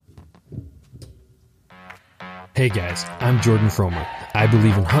Hey guys, I'm Jordan Fromer. I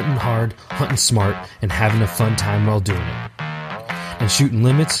believe in hunting hard, hunting smart, and having a fun time while doing it. And shooting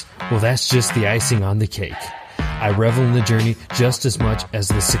limits, well, that's just the icing on the cake. I revel in the journey just as much as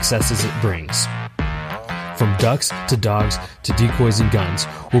the successes it brings. From ducks to dogs to decoys and guns,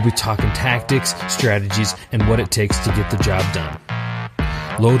 we'll be talking tactics, strategies, and what it takes to get the job done.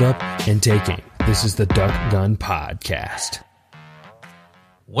 Load up and take aim. This is the Duck Gun Podcast.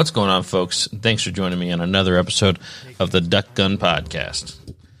 What's going on, folks? Thanks for joining me on another episode of the Duck Gun Podcast.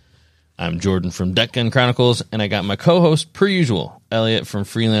 I'm Jordan from Duck Gun Chronicles, and I got my co-host, per usual, Elliot from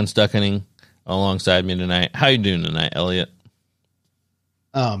Freelance Duck Hunting, alongside me tonight. How you doing tonight, Elliot?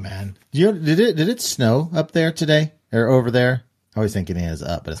 Oh man, did it snow up there today or over there? I always think it is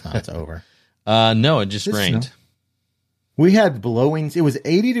up, but it's not. It's over. No, it just rained. Snow? We had blowing. It was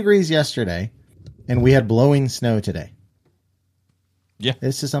 80 degrees yesterday, and we had blowing snow today. Yeah,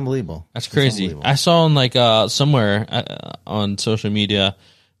 it's just unbelievable. That's crazy. Unbelievable. I saw on somewhere on social media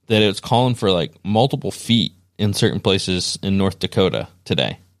that it was calling for like multiple feet in certain places in North Dakota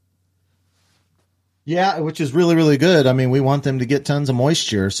today. Yeah, which is really, really good. I mean, we want them to get tons of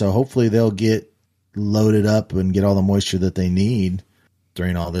moisture, so hopefully they'll get loaded up and get all the moisture that they need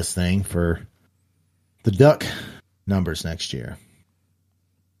during all this thing for the duck numbers next year.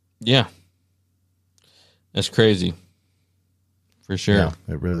 Yeah. That's crazy. For sure. Yeah,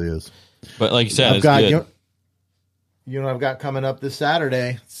 it really is. But like you said, it's good. You know what I've got coming up this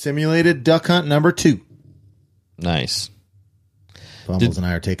Saturday? Simulated duck hunt number 2. Nice. Fumbles and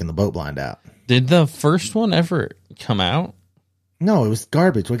I are taking the boat blind out. Did the first one ever come out? No, it was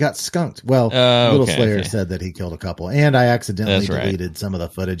garbage. We got skunked. Well, Little Slayer said that he killed a couple, and I accidentally deleted some of the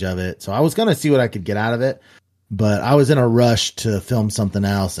footage of it. So I was going to see what I could get out of it, but I was in a rush to film something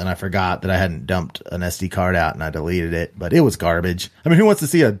else, and I forgot that I hadn't dumped an SD card out, and I deleted it. But it was garbage. I mean, who wants to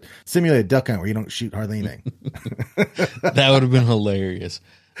see a simulated duck hunt where you don't shoot hardly anything? That would have been hilarious.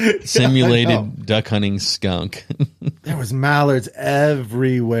 Simulated duck hunting skunk. There was mallards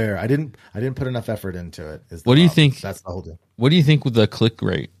everywhere. I didn't put enough effort into it. What do you think? That's the whole deal. What do you think the click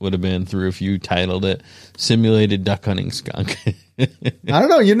rate would have been through if you titled it "Simulated Duck Hunting Skunk"? I don't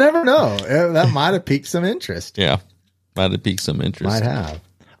know. You never know. That might have piqued some interest. Yeah, might have piqued some interest. Might have.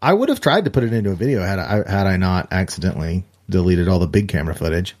 I would have tried to put it into a video had I not accidentally deleted all the big camera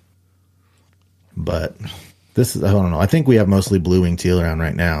footage. But I don't know. I think we have mostly blue-winged teal around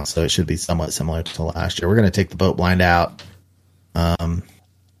right now, so it should be somewhat similar to last year. We're going to take the boat blind out, and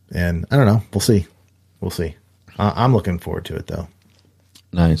I don't know. We'll see. We'll see. I'm looking forward to it, though.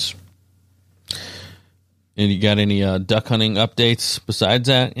 Nice. And you got any duck hunting updates besides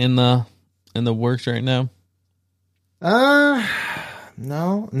that in the works right now?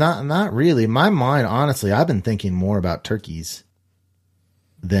 No, not really. My mind, honestly, I've been thinking more about turkeys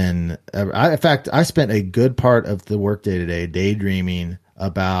than ever. In fact, I spent a good part of the workday today daydreaming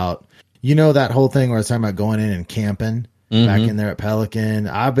about, that whole thing where I was talking about going in and camping back in there at Pelican.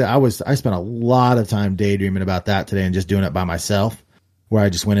 I spent a lot of time daydreaming about that today and just doing it by myself, where I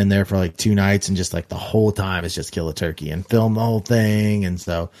just went in there for like 2 nights and just like the whole time is just kill a turkey and film the whole thing. And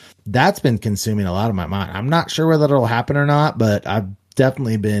so that's been consuming a lot of my mind. I'm not sure whether it'll happen or not, but I've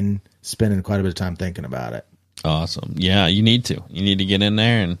definitely been spending quite a bit of time thinking about it. Awesome. Yeah, you need to get in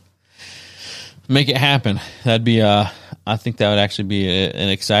there and make it happen. That'd be, I think that would actually be an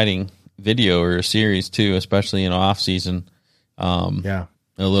exciting video or a series too, especially in off season. Yeah,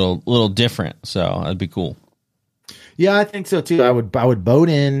 a little different. So that'd be cool. Yeah, I think so too. I would boat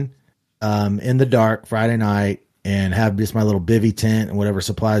in the dark Friday night and have just my little bivy tent and whatever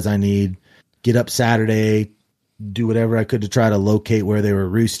supplies I need. Get up Saturday, do whatever I could to try to locate where they were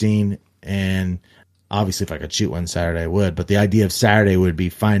roosting, and obviously, if I could shoot one Saturday, I would. But the idea of Saturday would be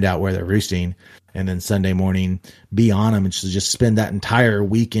find out where they're roosting, and then Sunday morning be on them and just spend that entire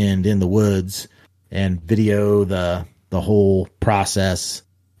weekend in the woods and video the whole process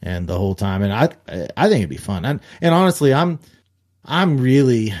and the whole time. And I think it'd be fun. And honestly, I'm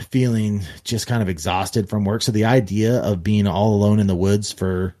really feeling just kind of exhausted from work. So the idea of being all alone in the woods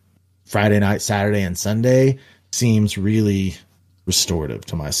for Friday night, Saturday, and Sunday seems really restorative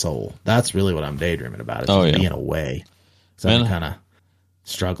to my soul. That's really what I'm daydreaming about. Is being away. So I'm kind of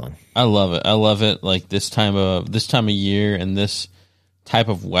struggling. I love it. I love it. Like this time of year and this type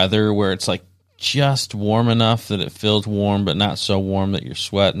of weather where it's like just warm enough that it feels warm, but not so warm that you're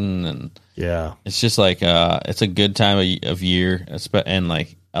sweating. And yeah, it's just like it's a good time of year. And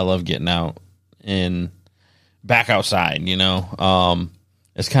like I love getting out and back outside.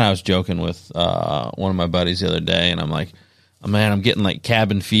 It's kind of, I was joking with one of my buddies the other day, and I'm like, oh, man, I'm getting like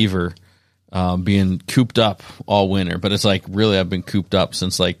cabin fever being cooped up all winter. But it's like, really, I've been cooped up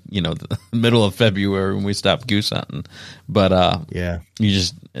since like, the middle of February when we stopped goose hunting. But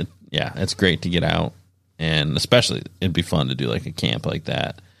it's great to get out, and especially it'd be fun to do like a camp like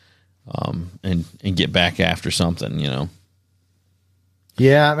that, and get back after something,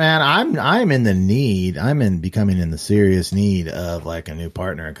 Yeah, man, I'm becoming in the serious need of like a new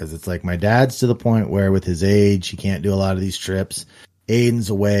partner, because it's like my dad's to the point where with his age, he can't do a lot of these trips. Aiden's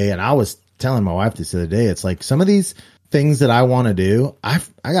away, and I was telling my wife this the other day, it's like some of these things that I want to do, I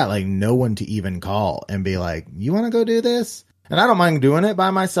got like no one to even call and be like, you want to go do this? And I don't mind doing it by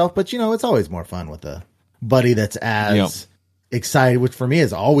myself, but it's always more fun with a buddy that's as excited, which for me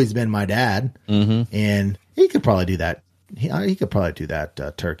has always been my dad. Mm-hmm. And he could probably do that. He could probably do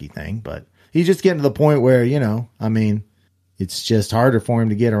that turkey thing, but he's just getting to the point where, it's just harder for him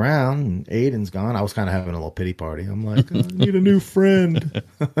to get around. And Aiden's gone. I was kind of having a little pity party. I'm like, I need a new friend.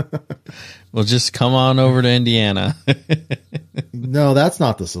 Well, just come on over to Indiana. No, that's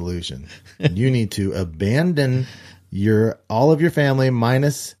not the solution. You need to abandon all of your family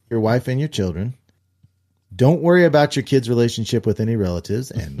minus your wife and your children. Don't worry about your kids' relationship with any relatives,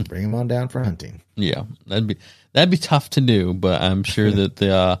 and bring them on down for hunting. Yeah, that'd be tough to do, but I'm sure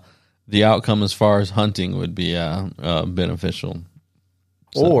that the outcome as far as hunting would be beneficial.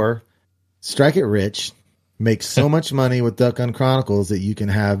 So. Or strike it rich, make so much money with Duck Gun Chronicles that you can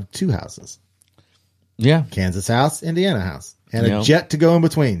have 2 houses. Yeah, Kansas house, Indiana house, and a jet to go in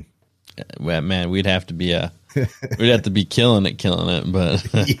between. Well, man, we'd have to be killing it,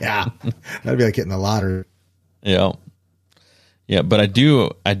 but yeah, that'd be like hitting the lottery. Yeah. Yeah, but I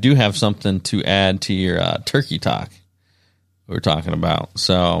do have something to add to your turkey talk we're talking about.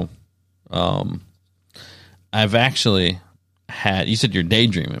 So, I've actually had, you said you're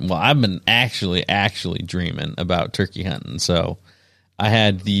daydreaming. Well, I've been actually dreaming about turkey hunting. So, I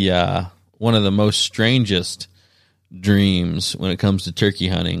had one of the most strangest dreams when it comes to turkey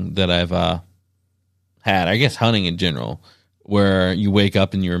hunting that I've had, I guess hunting in general, where you wake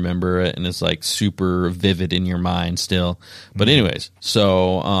up and you remember it and it's like super vivid in your mind still. But anyways,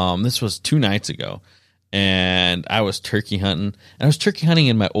 so this was 2 nights ago, and I was turkey hunting, and I was turkey hunting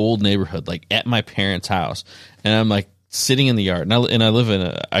in my old neighborhood, like at my parents' house, and I'm like sitting in the yard, and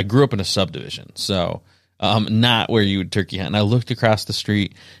I grew up in a subdivision, so not where you would turkey hunt. And I looked across the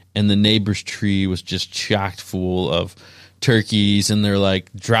street, and the neighbor's tree was just chocked full of turkeys, and they're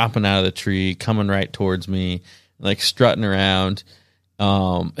like dropping out of the tree, coming right towards me, like strutting around.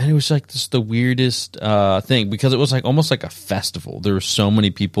 And it was like this the weirdest thing, because it was like almost like a festival. There were so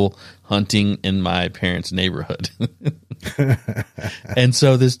many people hunting in my parents' neighborhood. And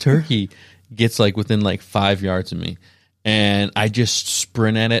so this turkey gets like within like 5 yards of me, and I just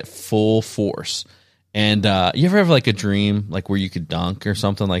sprint at it full force. And you ever have like a dream like where you could dunk or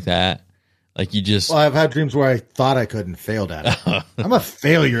something like that? Like you just... Well, I've had dreams where I thought I couldn't, failed at it. I'm a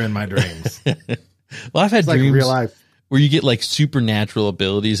failure in my dreams. Well, I've had dreams like real life where you get like supernatural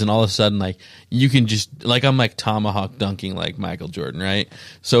abilities, and all of a sudden, like you can just like, I'm like tomahawk dunking like Michael Jordan, right?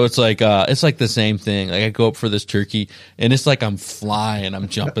 So it's like the same thing. Like I go up for this turkey, and it's like I'm flying, I'm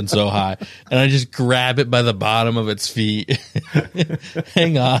jumping so high, and I just grab it by the bottom of its feet,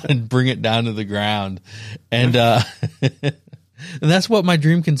 hang on, and bring it down to the ground, and and that's what my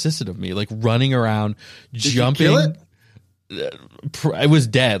dream consisted of, me like running around, jumping. You kill it? I was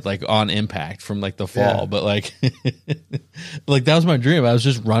dead, like on impact from like the fall, but like, like that was my dream. I was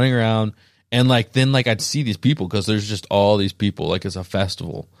just running around, and like then like I'd see these people, because there's just all these people, like it's a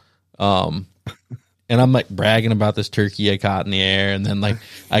festival, and I'm like bragging about this turkey I caught in the air, and then like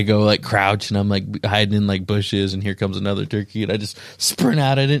I go like crouch, and I'm like hiding in like bushes, and here comes another turkey, and I just sprint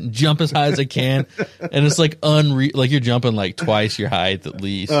out at it and jump as high as I can, and it's like unreal, like you're jumping like twice your height at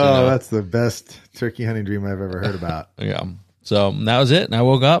least. Oh, that's the best turkey hunting dream I've ever heard about. Yeah. So that was it, and I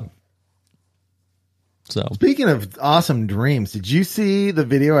woke up. So speaking of awesome dreams, did you see the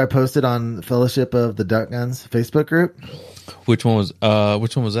video I posted on the Fellowship of the Duck Guns Facebook group? Which one was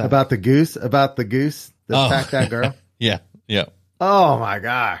that? About the goose that attacked that girl? Yeah. Oh my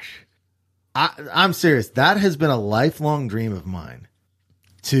gosh. I'm serious. That has been a lifelong dream of mine,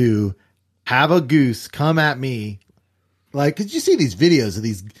 to have a goose come at me. Like, cause you see these videos of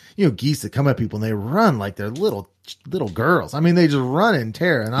these, geese that come at people, and they run like they're little girls. I mean, they just run and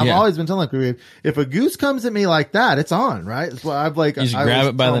tear. And I've always been telling people, if a goose comes at me like that, it's on, right? It's what I've like, you just grab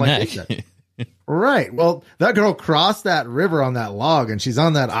it by the neck. Right. Well, that girl crossed that river on that log, and she's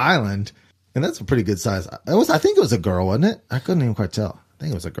on that island, and that's a pretty good size. I think it was a girl, wasn't it? I couldn't even quite tell. I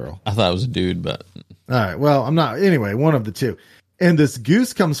think it was a girl. I thought it was a dude, but all right. Well, I'm not. Anyway, one of the two. And this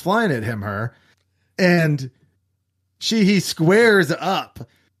goose comes flying at her, and he squares up,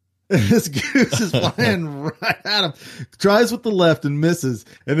 This goose is flying right at him. Tries with the left and misses,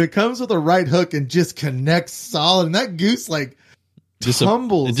 and then comes with a right hook and just connects solid. And that goose like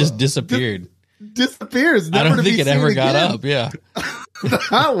tumbles. It just disappeared. Disappears. I don't think it ever got up. Yeah.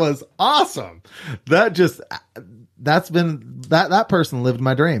 That was awesome. That person lived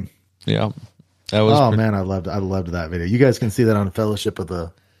my dream. Yeah. That was man, I loved that video. You guys can see that on Fellowship of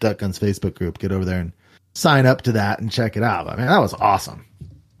the Duck Guns Facebook group. Get over there and sign up to that and check it out. I mean, that was awesome.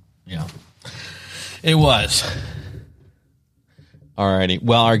 Yeah, it was. Alrighty.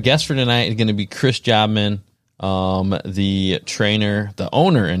 Well, our guest for tonight is going to be Chris Jobman, the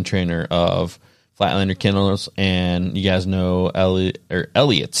owner and trainer of Flatlander Kennels, and you guys know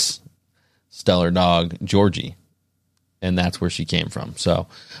Elliot's stellar dog, Georgie, and that's where she came from. So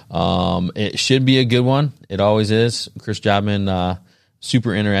it should be a good one. It always is. Chris Jobman,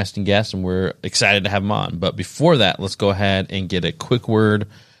 super interesting guest, and we're excited to have him on. But before that, let's go ahead and get a quick word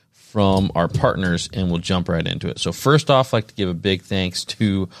from our partners, and we'll jump right into it. So first off, I'd like to give a big thanks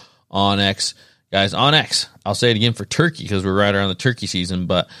to Onyx. Guys, Onyx, I'll say it again for turkey because we're right around the turkey season,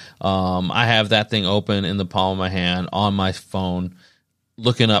 but I have that thing open in the palm of my hand on my phone,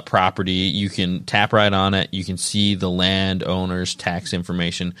 looking up property. You can tap right on it. You can see the landowner's tax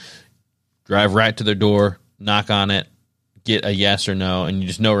information. Drive right to their door, knock on it, get a yes or no, and you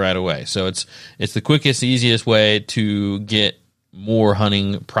just know right away. So it's the quickest, easiest way to get more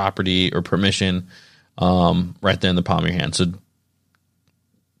hunting property or permission right there in the palm of your hand. So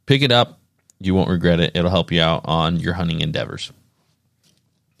pick it up. You won't regret it. It'll help you out on your hunting endeavors.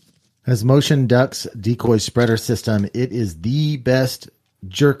 As Motion Duck's decoy spreader system, it is the best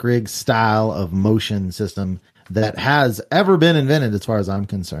jerk rig style of motion system that has ever been invented as far as I'm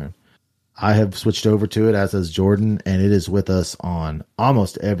concerned. I have switched over to it, as has Jordan, and it is with us on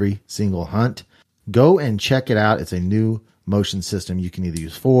almost every single hunt. Go and check it out. It's a new motion system. You can either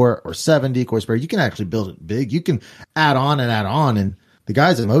use 4 or 7 decoy spray. You can actually build it big. You can add on. And the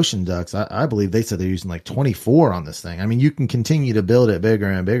guys at Motion Ducks, I believe they said they're using like 24 on this thing. I mean, you can continue to build it bigger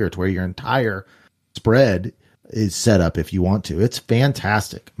and bigger to where your entire spread is set up if you want to. It's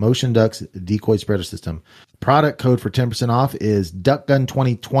fantastic. Motion Ducks decoy spreader system. Product code for 10% off is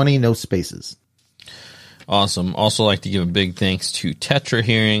DuckGun2020, no spaces. Awesome. Also like to give a big thanks to Tetra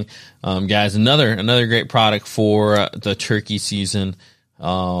Hearing. Guys, another great product for the turkey season.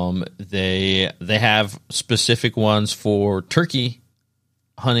 They have specific ones for turkey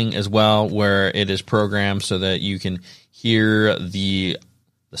hunting as well, where it is programmed so that you can hear the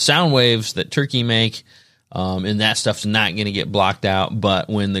sound waves that turkey make. And that stuff's not going to get blocked out. But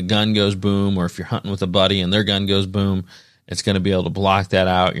when the gun goes boom, or if you're hunting with a buddy and their gun goes boom, it's going to be able to block that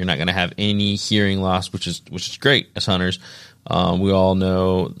out. You're not going to have any hearing loss, which is great as hunters. We all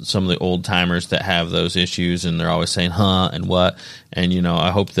know some of the old timers that have those issues, and they're always saying, huh, and what. And, I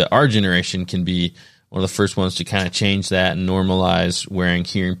hope that our generation can be one of the first ones to kind of change that and normalize wearing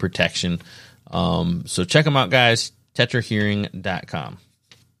hearing protection. So check them out, guys, tetrahearing.com.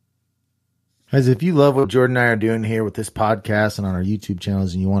 Guys, if you love what Jordan and I are doing here with this podcast and on our YouTube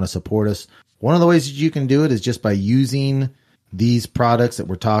channels and you want to support us, one of the ways that you can do it is just by using these products that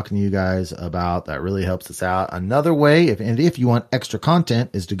we're talking to you guys about. That really helps us out. Another way, if you want extra content,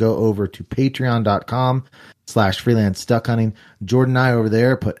 is to go over to patreon.com/freelance duck hunting. Jordan and I over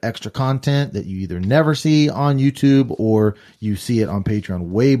there put extra content that you either never see on YouTube or you see it on Patreon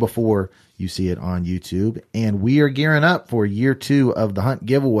way before you see it on YouTube. And we are gearing up for year 2 of the hunt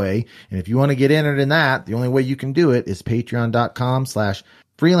giveaway. And if you want to get entered in that, the only way you can do it is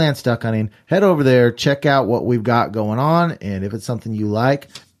patreon.com/freelance duck hunting. Head over there, check out what we've got going on. And if it's something you like,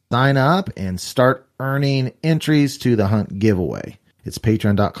 sign up and start earning entries to the hunt giveaway. It's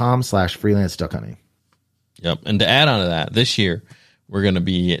patreon.com/freelance duck hunting. Yep. And to add on to that, this year, we're going to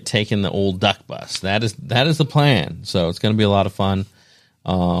be taking the old duck bus. That is the plan. So it's going to be a lot of fun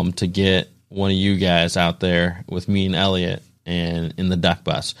to get one of you guys out there with me and Elliot and in the duck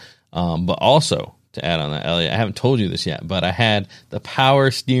bus. But also, to add on that, Elliot, I haven't told you this yet, but I had the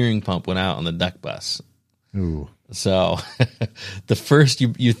power steering pump went out on the duck bus. Ooh. So the first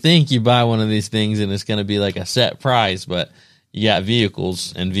you think you buy one of these things and it's going to be like a set price, but you got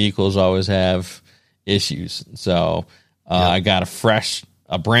vehicles, and vehicles always have issues. So I got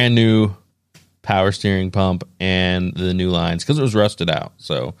a brand new power steering pump and the new lines because it was rusted out.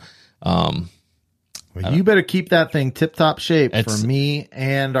 So you better keep that thing tip-top shape for me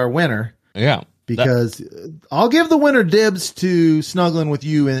and our winter. Yeah. Because I'll give the winter dibs to snuggling with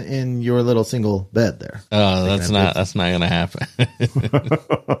you in your little single bed there. Oh, that's not going to happen.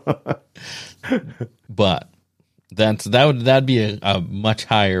 But that'd be a much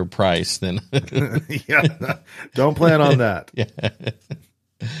higher price than. Yeah, don't plan on that. Yeah.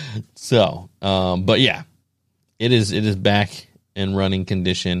 So, but yeah, it is back in running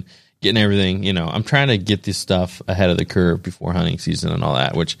condition, getting everything, I'm trying to get this stuff ahead of the curve before hunting season and all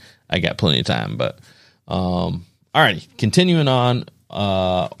that, which I got plenty of time, but, all right, continuing on.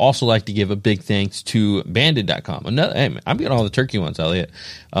 Also like to give a big thanks to banded.com. Hey, I'm getting all the turkey ones, Elliot.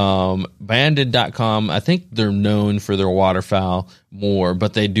 Banded.com, I think they're known for their waterfowl more,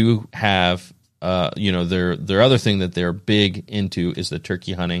 but they do have, their other thing that they're big into is the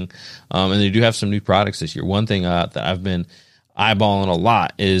turkey hunting. And they do have some new products this year. One thing that I've been eyeballing a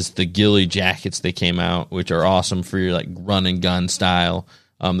lot is the ghillie jackets they came out, which are awesome for your like run and gun style.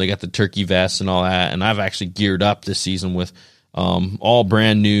 They got the turkey vests and all that. And I've actually geared up this season with all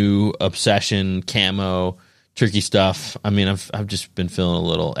brand new Obsession camo turkey stuff. I mean, I've just been feeling a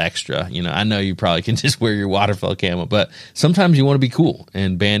little extra. I know you probably can just wear your waterfowl camo, but sometimes you want to be cool,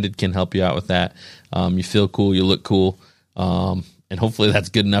 and Banded can help you out with that. You feel cool, you look cool, and hopefully that's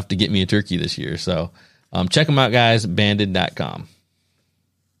good enough to get me a turkey this year. So check them out, guys. Banded.com.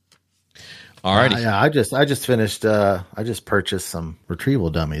 Alrighty. Yeah, I just finished. I just purchased some retrieval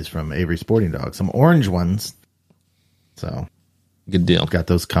dummies from Avery Sporting Dogs, some orange ones. So good deal. Got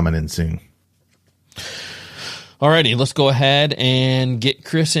those coming in soon. Alrighty, let's go ahead and get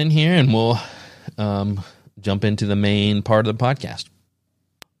Chris in here, and we'll jump into the main part of the podcast.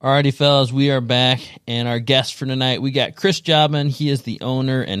 Alrighty, fellas, we are back, and our guest for tonight, we got Chris Jobman. He is the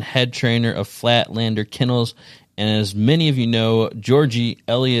owner and head trainer of Flatlander Kennels, and as many of you know, Georgie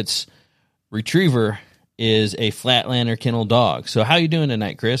Elliott's retriever is a Flatlander Kennel dog. So how you doing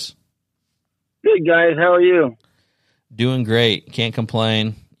tonight, Chris? Good, guys. How are you? Doing great. Can't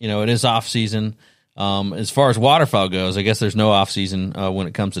complain. It is off season. As far as waterfowl goes, I guess there's no off season when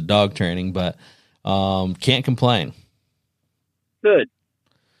it comes to dog training, but can't complain. Good.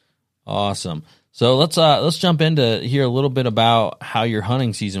 Awesome. So let's jump into hear a little bit about how your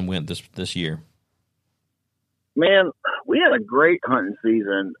hunting season went this year. Man, we had a great hunting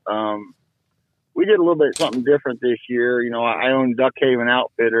season. We did a little bit something different this year. I own Duck Haven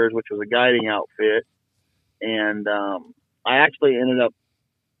Outfitters, which was a guiding outfit, and I actually ended up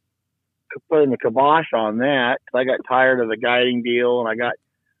putting the kibosh on that because I got tired of the guiding deal, and to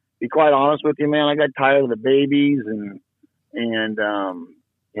be quite honest with you, man, I got tired of the babies and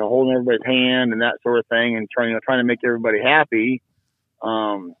holding everybody's hand and that sort of thing, and trying to make everybody happy.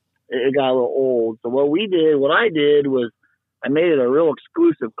 It got a little old. So what I did was I made it a real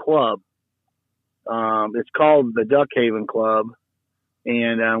exclusive club. It's called the Duck Haven Club,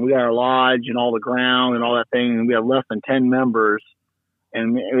 and we got our lodge and all the ground and all that thing, and we have less than 10 members.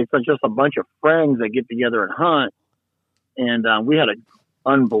 And it's just a bunch of friends that get together and hunt. And we had an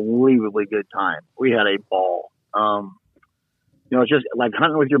unbelievably good time. We had a ball. It's just like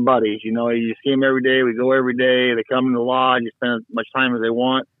hunting with your buddies. You see them every day. We go every day. They come in the lodge. You spend as much time as they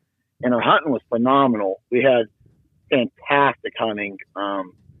want. And our hunting was phenomenal. We had fantastic hunting.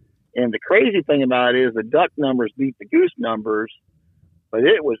 And the crazy thing about it is the duck numbers beat the goose numbers. But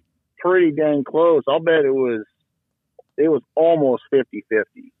it was pretty dang close. I'll bet it was almost 50-50,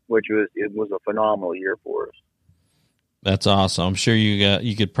 which was a phenomenal year for us. That's awesome. I'm sure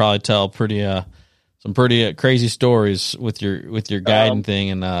you could probably tell some pretty crazy stories with your guiding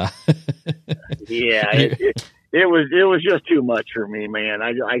thing, and yeah, it was just too much for me, man.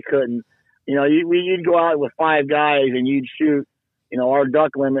 I couldn't. You'd go out with 5 guys and you'd shoot. Our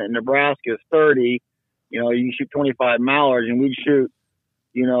duck limit in Nebraska is 30. You shoot 25 mallards, and we'd shoot.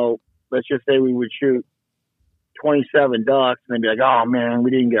 Let's just say we would shoot 27 ducks, and they'd be like, "Oh man, we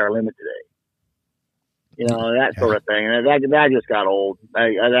didn't get our limit today." That sort of thing. And that just got old.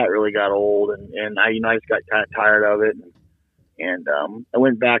 That really got old, and I just got kind of tired of it, and I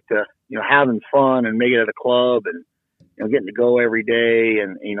went back to having fun and making it a club, and getting to go every day,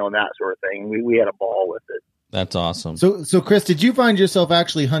 and that sort of thing. We had a ball with it. That's awesome. So Chris, did you find yourself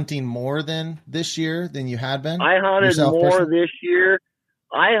actually hunting more this year than you had been? I hunted more this year.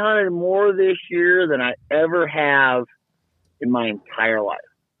 I hunted more this year than I ever have in my entire life.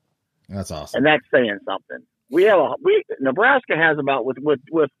 That's awesome. And that's saying something. Nebraska has about with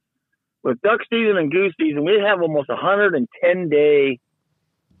duck season and goose season, we have almost 110-day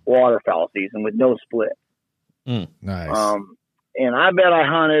waterfowl season with no split. Nice. And I bet I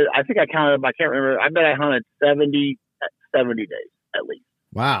hunted, I think I counted, I can't remember. I bet I hunted 70 days at least.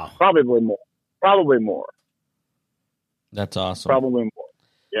 Wow. Probably more. That's awesome. Probably more.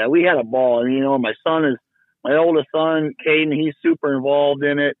 Yeah, we had a ball. And, my oldest son, Caden, he's super involved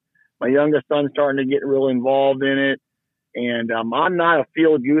in it. My youngest son's starting to get real involved in it. And I'm not a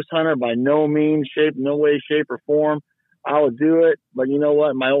field goose hunter by no means, no way, shape, or form. I would do it. But you know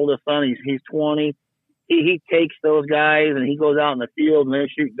what? My oldest son, he's 20. he takes those guys and he goes out in the field and they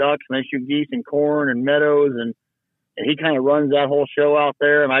shoot ducks and they shoot geese and corn and meadows and he kind of runs that whole show out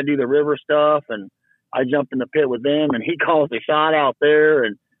there, and I do the river stuff and I jump in the pit with them and he calls the shot out there,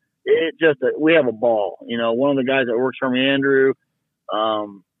 and we have a ball. You know, one of the guys that works for me, Andrew,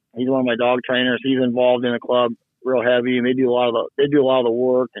 he's one of my dog trainers. He's involved in the club real heavy, and they do a lot of the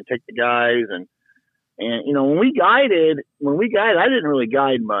work and take the guys and you know, when we guided, I didn't really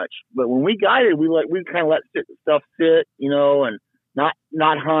guide much, but when we guided, we kind of let stuff sit, you know, and not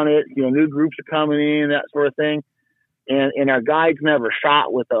hunt it. You know, new groups are coming in, that sort of thing. And our guides never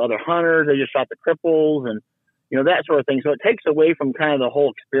shot with the other hunters. They just shot the cripples and, you know, that sort of thing. So it takes away from kind of the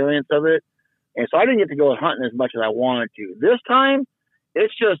whole experience of it. And so I didn't get to go hunting as much as I wanted to. This time,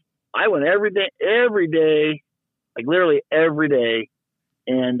 it's just, I went every day, like literally every day.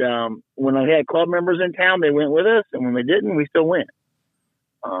 And when I had club members in town, they went with us. And when they didn't, we still went.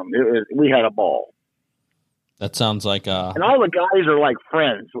 We had a ball. That sounds like and all the guys are like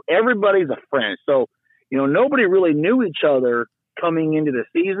friends. Everybody's a friend. So, you know, nobody really knew each other coming into the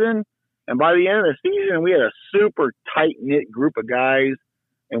season. And by the end of the season, we had a super tight-knit group of guys.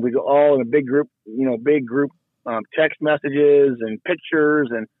 And we go all in a big group, text messages and pictures.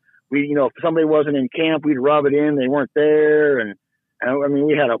 And we, you know, if somebody wasn't in camp, we'd rub it in. They weren't there. And I mean,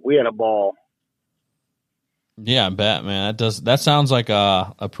 we had a ball. Yeah, I bet, man. That sounds like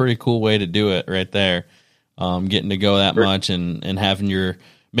a pretty cool way to do it right there. Getting to go that much and having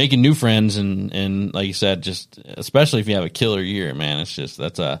making new friends and like you said, just especially if you have a killer year, man. It's just we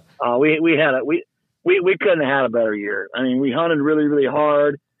couldn't have had a better year. I mean, we hunted really, really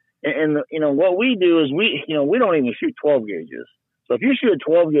hard, and you know what we do is we don't even shoot 12 gauges. So if you shoot a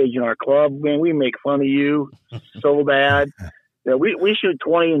 12 gauge in our club, man, we make fun of you so bad. Yeah, we shoot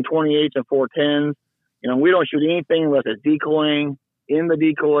 20 and 28s and 410s. You know, we don't shoot anything unless it's decoying in the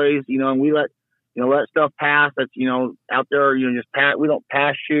decoys. You know, and we let stuff pass. That's, you know, out there. You know, just pass. We don't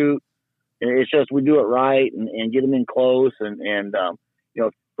pass shoot. It's just we do it right and get them in close. And you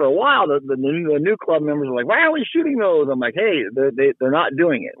know, for a while the new club members were like, "Why are we shooting those?" I'm like, "Hey, they're not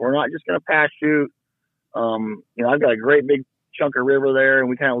doing it. We're not just going to pass shoot." You know, I've got a great big chunk of river there, and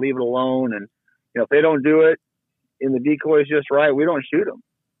we kind of leave it alone. And you know, if they don't do it in the decoys just right, we don't shoot them.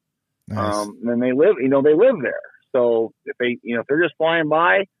 Nice. And they live there. So if they're just flying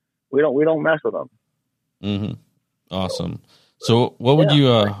by, we don't mess with them. Mm-hmm. Awesome. So what would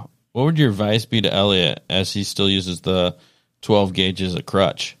your advice be to Elliot as he still uses the 12 gauge as a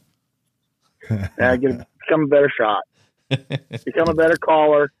crutch? Become a better shot, become a better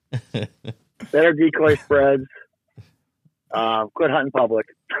caller, better decoy spreads. Quit hunting public.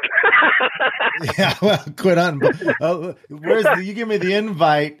 Yeah, well, quit hunting. You give me the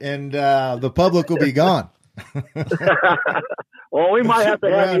invite, and the public will be gone. Well, we might have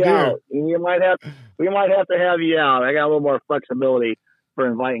to have you out. We might have to have you out. I got a little more flexibility for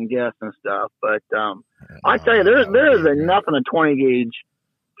inviting guests and stuff. But I tell you, there is nothing a 20 gauge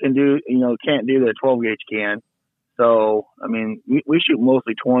can do. You know, can't do that a 12 gauge can. So I mean, we shoot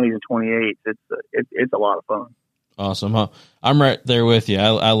mostly 20s and 28s. It's a lot of fun. Awesome. I'm right there with you.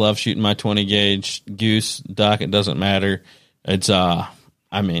 I love shooting my 20 gauge goose, duck. It doesn't matter. It's, I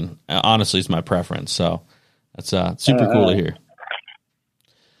mean, honestly, it's my preference. So that's super cool to hear.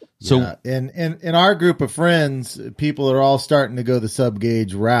 So yeah. In our group of friends, people are all starting to go the sub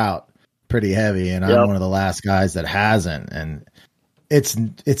gauge route pretty heavy. And I'm one of the last guys that hasn't. And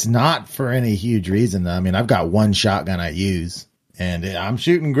it's not for any huge reason. I mean, I've got one shotgun I use and I'm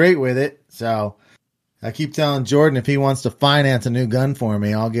shooting great with it. So I keep telling Jordan if he wants to finance a new gun for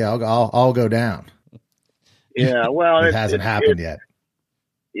me, I'll go down. Yeah, well, it hasn't happened yet.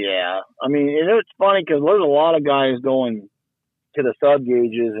 Yeah, I mean, it's funny because there's a lot of guys going to the sub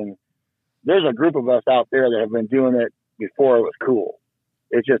gauges, and there's a group of us out there that have been doing it before it was cool.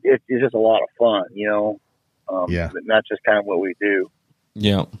 It's just a lot of fun, you know. And that's just kind of what we do.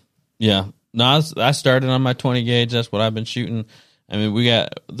 Yeah, yeah. No, I started on my 20 gauge. That's what I've been shooting. I mean,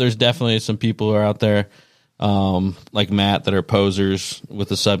 there's definitely some people who are out there, like Matt, that are posers with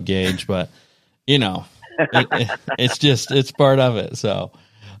the sub gauge, but you know, it's part of it. So,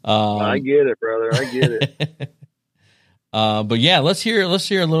 I get it, brother. I get it. But yeah, let's hear a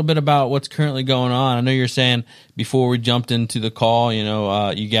little bit about what's currently going on. I know you're saying before we jumped into the call, you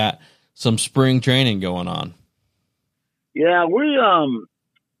know, you got some spring training going on. Yeah, we,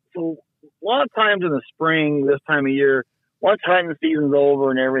 so a lot of times in the spring, this time of year, once hunting season's over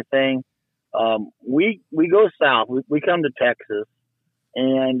and everything, we go south. We come to Texas,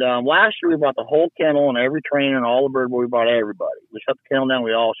 and last year we bought the whole kennel and every trainer and all the bird boy. We bought everybody. We shut the kennel down.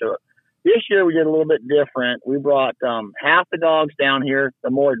 We all showed up. This year we did a little bit different. We brought half the dogs down here, the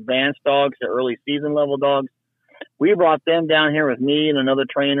more advanced dogs, the early season level dogs. We brought them down here with me and another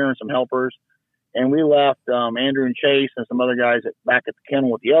trainer and some helpers. And we left Andrew and Chase and some other guys back at the kennel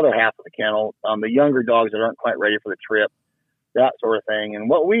with the other half of the kennel, the younger dogs that aren't quite ready for the trip, that sort of thing. And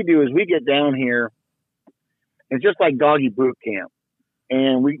what we do is we get down here. It's just like doggy boot camp.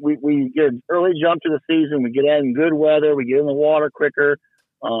 And we get an early jump to the season. We get out in good weather. We get in the water quicker.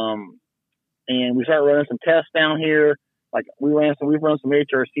 And we start running some tests down here. Like we've run some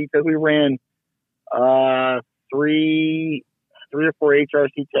HRC tests. We ran three or four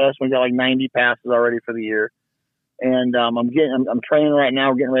HRC tests. We got like 90 passes already for the year. And I'm training right now.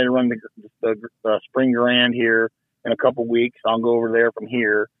 We're getting ready to run the spring grand here in a couple weeks. I'll go over there from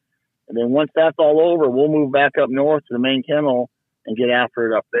here. And then once that's all over, we'll move back up north to the main kennel and get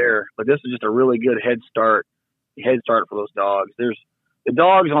after it up there. But this is just a really good head start for those dogs. The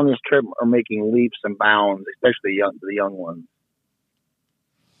dogs on this trip are making leaps and bounds, especially the young ones.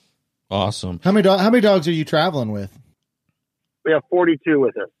 Awesome. How many dogs are you traveling with? We have 42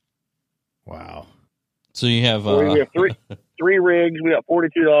 with us. Wow. So you have we have three rigs. We got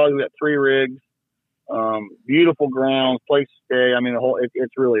 42 dogs. We got 3 rigs. Beautiful grounds, place to stay. I mean,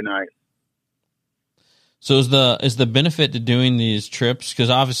 it's really nice. So is the benefit to doing these trips,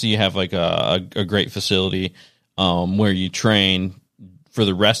 because obviously you have like a great facility where you train for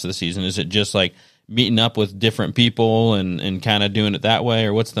the rest of the season. Is it just like meeting up with different people and kind of doing it that way,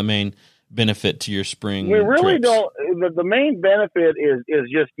 or what's the main benefit to your spring? We really trips? don't. The main benefit is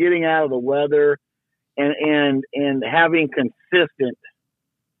just getting out of the weather and having consistent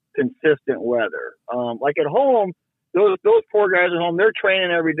weather. Like at home, those poor guys at home, they're training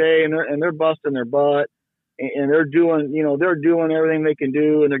every day and they're busting their butt and they're doing everything they can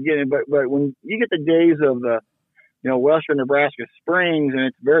do, and they're getting. But when you get the days of the western Nebraska springs, and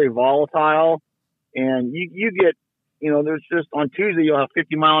it's very volatile, and you get there's just on Tuesday you'll have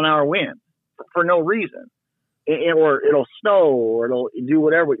 50-mile-an-hour wind for no reason, or it'll snow, or it'll do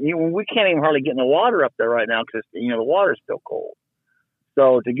whatever. We can't even hardly get in the water up there right now because the water's still cold.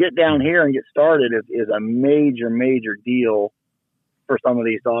 So to get down here and get started is a major deal for some of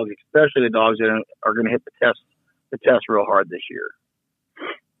these dogs, especially the dogs that are going to hit the test real hard this year.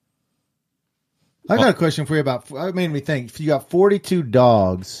 I got a question for you it made me think. If you got 42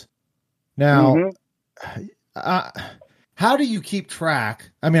 dogs now, how do you keep track?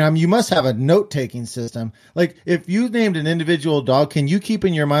 I mean, you must have a note-taking system. Like, if you named an individual dog, can you keep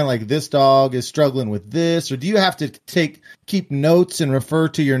in your mind, like, this dog is struggling with this? Or do you have to keep notes and refer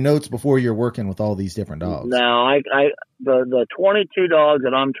to your notes before you're working with all these different dogs? No, the 22 dogs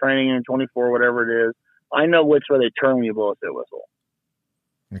that I'm training in, 24, whatever it is, I know which way they turn when you blow a sit whistle.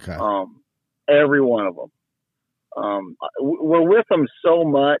 Okay. Every one of them. We're with them so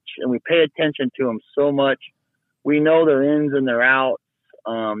much, and we pay attention to them so much. We know their ins and their outs.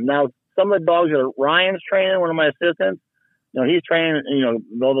 Now, some of the dogs that Ryan's training, one of my assistants, he's training,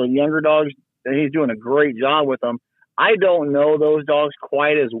 all the younger dogs, and he's doing a great job with them. I don't know those dogs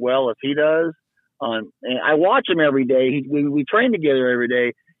quite as well as he does. And I watch him every day. We train together every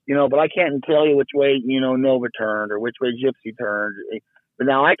day, but I can't tell you which way, Nova turned or which way Gypsy turned. But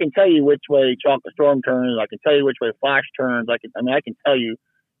now I can tell you which way Chocolate Storm turns. I can tell you which way Flash turns. I can tell you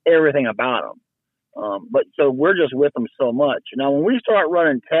everything about them. But so we're just with them so much. Now, when we start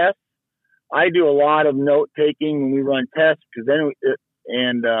running tests, I do a lot of note taking when we run tests, because then,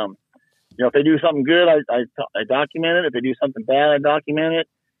 if they do something good, I document it. If they do something bad, I document it.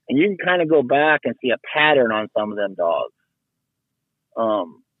 And you can kind of go back and see a pattern on some of them dogs.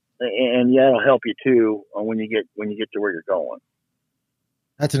 And yeah, it'll help you too when you get to where you're going.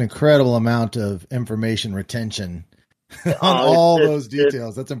 That's an incredible amount of information retention on all those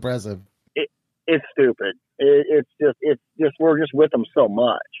details. That's impressive. It's stupid. It's just we're just with them so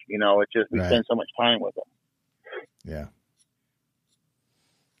much. It's just we spend so much time with them. Yeah.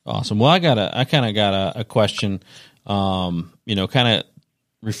 Awesome. Well, I kind of got a question. Kind of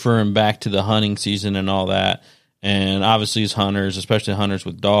referring back to the hunting season and all that. And obviously, as hunters, especially hunters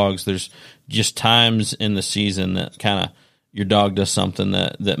with dogs, there's just times in the season that kind of your dog does something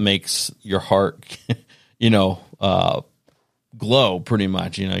that makes your heart, glow pretty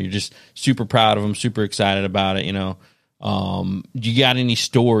much. You're just super proud of them, super excited about it. You got any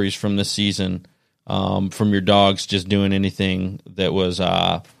stories from this season from your dogs just doing anything that was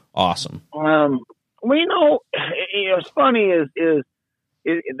awesome? It's funny is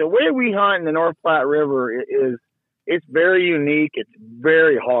the way we hunt in the North Platte River is it's very unique. It's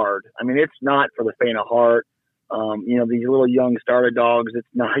very hard. I mean, it's not for the faint of heart. These little young starter dogs, it's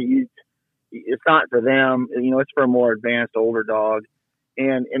not for them. It's for a more advanced older dog.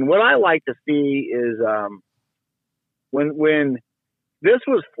 And what I like to see is when this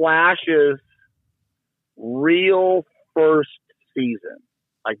was Flash's real first season.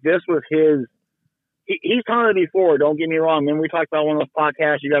 Like this was his. He's hunted before. Don't get me wrong. Then we talked about one of those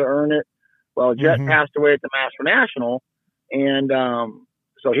podcasts. You got to earn it. Well, Jet passed away at the Master National, and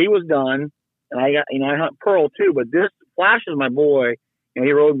so he was done. And I hunt Pearl too. But this Flash is my boy, and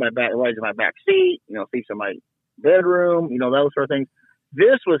he rides in my back seat. Sleeps in my bedroom. Those sort of things.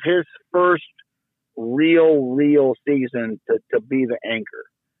 This was his first real season to be the anchor.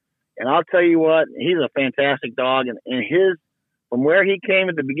 And I'll tell you what, he's a fantastic dog. And from where he came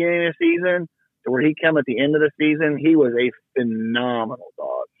at the beginning of the season to where he came at the end of the season, he was a phenomenal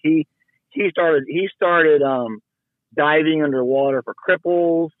dog. He started diving underwater for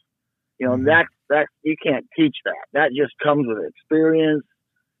cripples. That you can't teach that. That just comes with experience.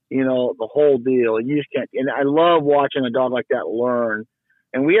 The whole deal. You just can't. And I love watching a dog like that learn.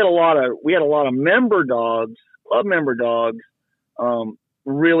 And we had a lot of member dogs, club member dogs,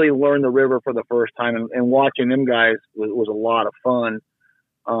 really learn the river for the first time, and watching them guys was a lot of fun.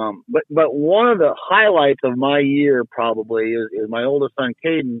 But one of the highlights of my year probably is my oldest son,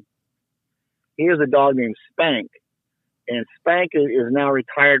 Caden. He has a dog named Spank, and Spank is now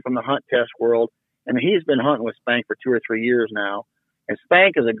retired from the hunt test world, and he's been hunting with Spank for 2 or 3 years now. And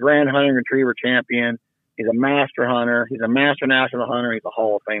Spank is a Grand Hunting Retriever champion. He's a master hunter. He's a master national hunter. He's a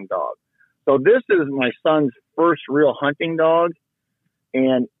Hall of Fame dog. So this is my son's first real hunting dog,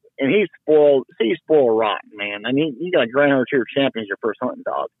 and he's spoiled. He's spoiled rotten, man. I mean, you got a Grand Hunting Retriever champion as your first hunting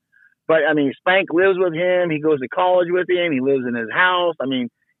dog. But I mean, Spank lives with him. He goes to college with him. He lives in his house. I mean,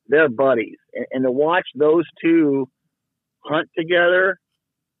 they're buddies. And to watch those two hunt together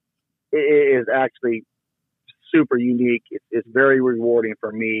is actually super unique. It's very rewarding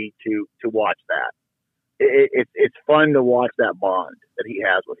for me to watch that. It's fun to watch that bond that he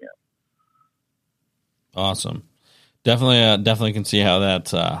has with him. Awesome. Definitely can see how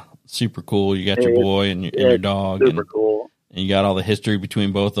that's super cool. You got your boy and your dog. Super cool. And you got all the history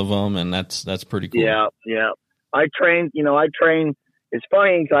between both of them, and that's pretty cool. Yeah. I train. It's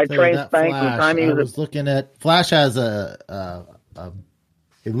funny because I trained Spank from the time he was looking at Flash has a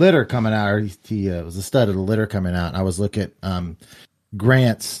litter coming out. Or he was a stud of the litter coming out. And I was looking at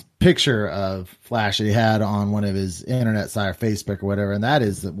Grant's picture of Flash that he had on one of his internet site or Facebook or whatever, and that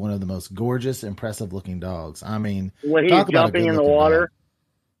is one of the most gorgeous, impressive looking dogs. I mean, when he's jumping in the water.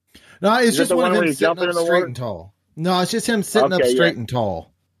 Dog. No, it's just one of him sitting up straight and tall. No, it's just him sitting up straight and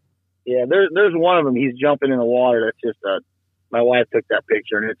tall. Yeah, there's one of them. He's jumping in the water. That's just my wife took that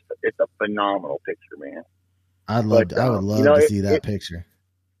picture, and it's a phenomenal picture, man. I would love to see that picture.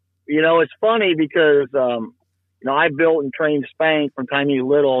 It's funny because I built and trained Spank from time he was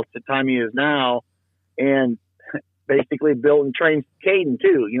little to the time he is now, and basically built and trained Caden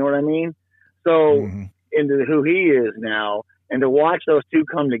too. You know what I mean? So into who he is now, and to watch those two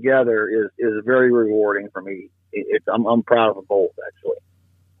come together is very rewarding for me. I'm proud of them both, actually.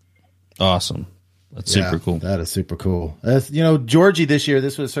 Awesome. That's super cool. That is super cool. Georgie this year,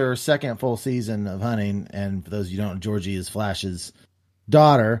 this was her second full season of hunting. And for those of you who don't know, Georgie is Flash's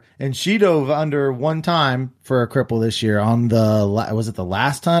daughter. And she dove under one time for a cripple this year on was it the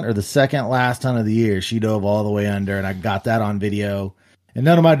last hunt or the second last hunt of the year? She dove all the way under, and I got that on video. And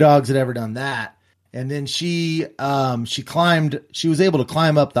none of my dogs had ever done that. And then she was able to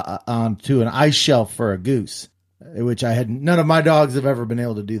climb up onto an ice shelf for a goose, which none of my dogs have ever been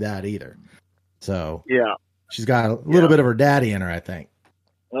able to do that either. So yeah, she's got a little bit of her daddy in her, I think.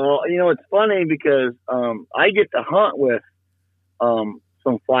 Well, it's funny because I get to hunt with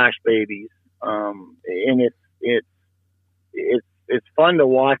some Flash babies, and it's fun to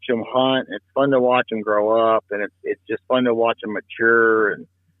watch them hunt. It's fun to watch them grow up, and it's just fun to watch them mature.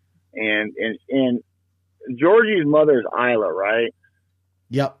 And Georgie's mother's Isla, right?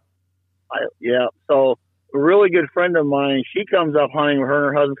 Yep. Yeah. So a really good friend of mine, she comes up hunting. Her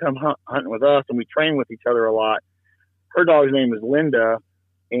and her husband come hunting with us, and we train with each other a lot. Her dog's name is Linda,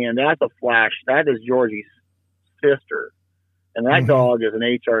 and that's a Flash. That is Georgie's sister. And that dog is an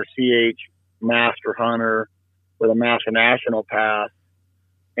HRCH master hunter with a master national pass.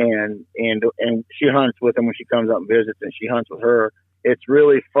 And she hunts with him when she comes up and visits, and she hunts with her. It's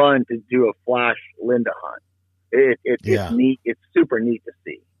really fun to do a Flash Linda hunt. It's neat. It's super neat to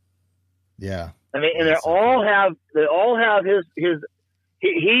see. Yeah. I mean, and they all have his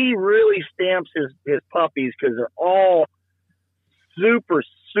he really stamps his puppies because they're all super,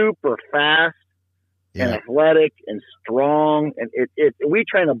 super fast and athletic and strong. And we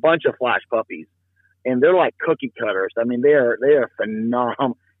train a bunch of Flash puppies, and they're like cookie cutters. I mean, they are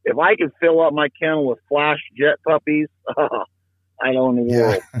phenomenal. If I could fill up my kennel with Flash Jet puppies, I own the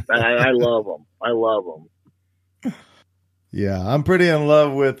world. I love them. I love them. Yeah, I'm pretty in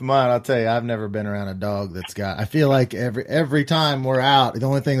love with mine. I'll tell you, I've never been around a dog that's got. I feel like every time we're out, the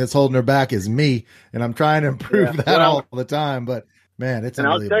only thing that's holding her back is me, and I'm trying to improve that all the time. But man, it's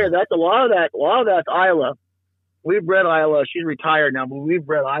unbelievable. I'll tell you, that's a lot of that's Isla. We've bred Isla. She's retired now, but we've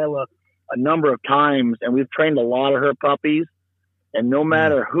bred Isla a number of times, and we've trained a lot of her puppies. And no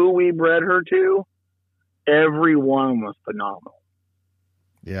matter who we bred her to, every one was phenomenal.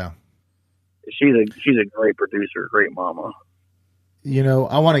 Yeah. She's a great producer, great mama. You know,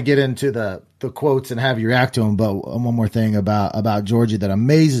 I want to get into the quotes and have you react to them, but one more thing about Georgie that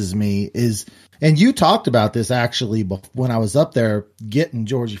amazes me is, and you talked about this actually when I was up there getting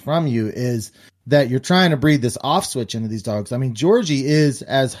Georgie from you, is that you're trying to breed this off switch into these dogs. I mean, Georgie is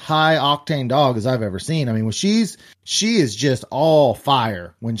as high octane dog as I've ever seen. I mean, when she is just all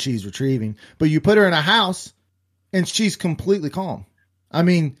fire when she's retrieving, but you put her in a house and she's completely calm. I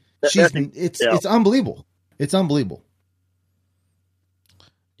mean, it's unbelievable. It's unbelievable.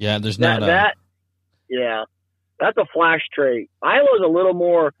 Yeah, there's that's a flash trait. Isla's a little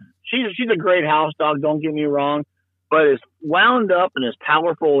more. She's a great house dog. Don't get me wrong, but as wound up and as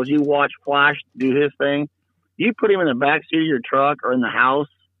powerful as you watch Flash do his thing, you put him in the back seat of your truck or in the house,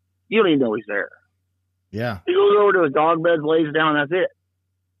 you don't even know he's there. Yeah, he goes over to his dog bed, lays down. That's it.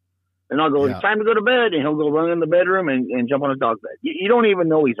 And I'll go, it's time to go to bed, and he'll go run in the bedroom and jump on his dog bed. You don't even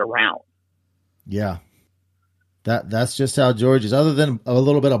know he's around. Yeah. That's just how George is, other than a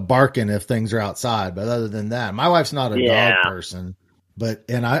little bit of barking if things are outside. But other than that, my wife's not a dog person.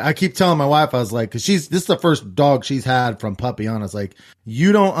 And I keep telling my wife, I was like, cause this is the first dog she's had from puppy on. I was like,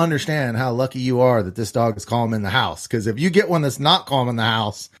 you don't understand how lucky you are that this dog is calm in the house. Cause if you get one that's not calm in the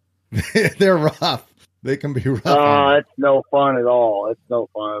house, they're rough. They can be rough. It's no fun at all. It's no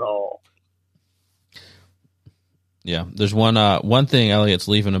fun at all. Yeah. There's one thing Elliot's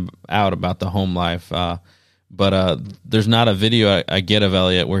leaving out about the home life. But there's not a video I get of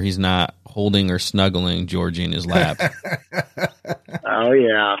Elliot where he's not holding or snuggling Georgie in his lap. Oh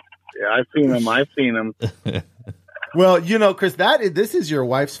yeah, I've seen him. Well, you know, Chris, this is your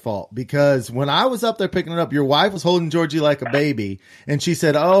wife's fault, because when I was up there picking it up, your wife was holding Georgie like a baby, and she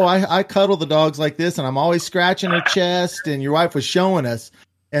said, "Oh, I cuddle the dogs like this, and I'm always scratching her chest." And your wife was showing us,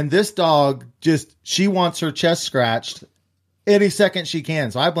 and this dog she wants her chest scratched any second she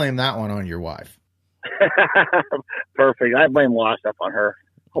can. So I blame that one on your wife. Perfect. I blame a lot of stuff on her.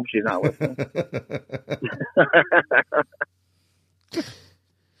 Hope she's not listening.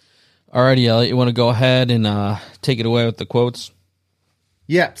 Alrighty, Elliot, you want to go ahead and take it away with the quotes?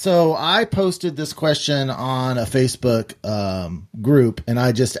 Yeah. So I posted this question on a Facebook group, and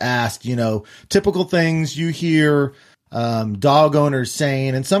I just asked, typical things you hear dog owners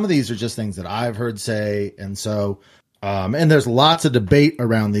saying, and some of these are just things that I've heard say, and so. And there's lots of debate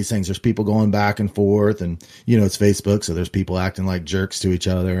around these things. There's people going back and forth, and, it's Facebook. So there's people acting like jerks to each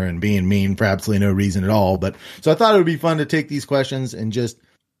other and being mean for absolutely no reason at all. But so I thought it would be fun to take these questions and just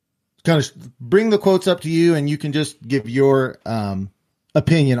kind of bring the quotes up to you, and you can just give your,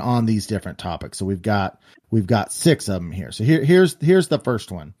 opinion on these different topics. So we've got 6 of them here. So here's the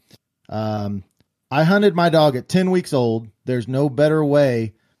first one. I hunted my dog at 10 weeks old. There's no better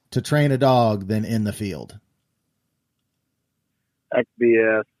way to train a dog than in the field. That's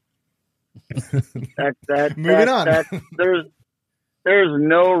BS. Moving on. There's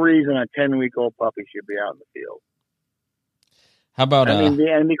no reason a 10-week-old puppy should be out in the field. How about? And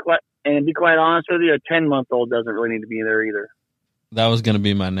be quite honest with you, a 10-month-old doesn't really need to be there either. That was going to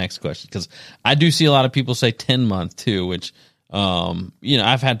be my next question, because I do see a lot of people say 10-month too, which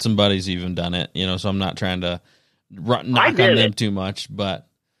I've had some buddies even done it. So I'm not trying to knock on them too much, but.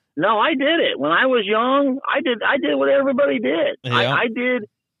 No, I did it when I was young. I did what everybody did. Yeah.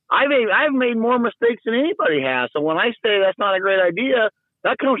 I've made more mistakes than anybody has. So when I say that's not a great idea,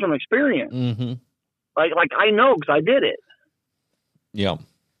 that comes from experience. Mm-hmm. Like I know because I did it. Yeah.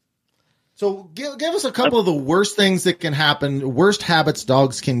 So give us a couple of the worst things that can happen, worst habits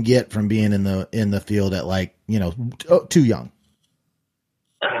dogs can get from being in the field at too young.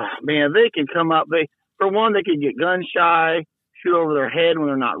 Man, they can come up. For one, they can get gun shy. Shoot over their head when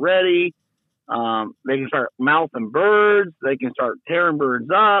they're not ready. They can start mouthing birds. They can start tearing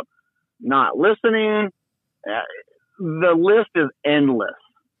birds up, not listening. The list is endless.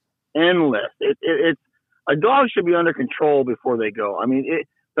 It's a dog should be under control before they go. I mean,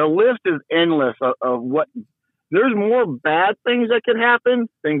 the list is endless of what. There's more bad things that could happen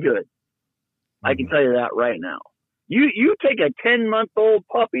than good. Mm-hmm. I can tell you that right now. You take a 10-month-old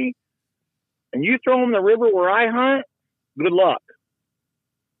puppy and you throw them in the river where I hunt. Good luck.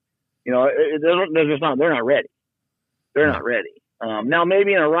 They're not ready. They're not ready. Now,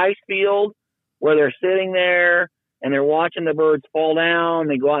 maybe in a rice field where they're sitting there and they're watching the birds fall down,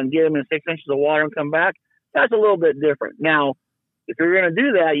 they go out and get them in 6 inches of water and come back. That's a little bit different. Now, if you're going to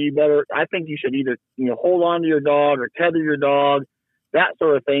do that, I think you should either, hold on to your dog or tether your dog, that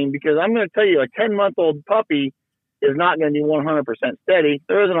sort of thing, because I'm going to tell you, a 10-month-old puppy is not going to be 100% steady.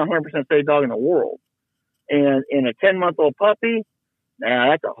 There isn't a 100% steady dog in the world. And in a 10-month-old puppy,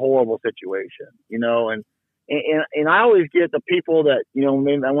 that's a horrible situation, and I always get the people that,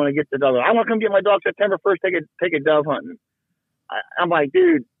 maybe I want to get the dog. I want to come get my dog September 1st, take a dove hunting. I'm like,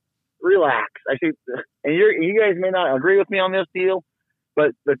 dude, relax. I see, and you guys may not agree with me on this deal,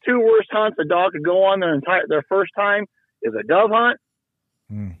 but the two worst hunts a dog could go on their first time is a dove hunt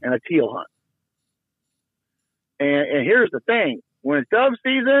and a teal hunt. And here's the thing: when it's dove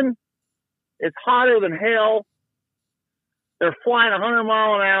season, it's hotter than hell. They're flying 100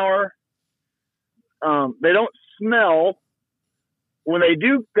 miles an hour. They don't smell. When they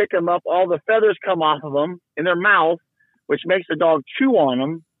do pick them up, all the feathers come off of them in their mouth, which makes the dog chew on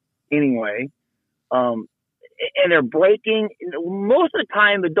them anyway. And they're breaking. Most of the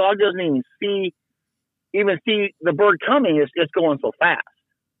time, the dog doesn't even see the bird coming. It's going so fast.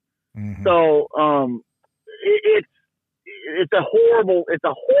 Mm-hmm. So it's a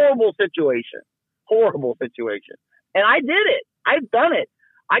horrible situation. Horrible situation. And I did it. I've done it.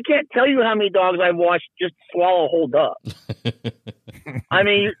 I can't tell you how many dogs I've watched just swallow a whole dove. I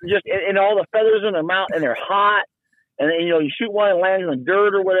mean, just and all the feathers in their mouth, and they're hot. And then, you shoot one and lands in the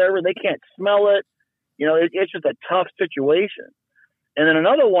dirt or whatever. They can't smell it. It's just a tough situation. And then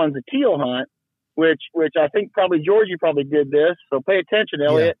another one's a teal hunt, which I think probably George, you probably did this. So pay attention,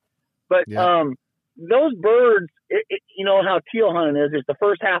 Elliot. Yeah. But those birds, how teal hunting is. It's the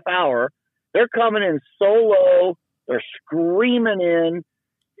first half hour. They're coming in so low. They're screaming in.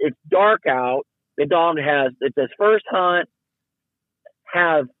 It's dark out. The dog it's his first hunt.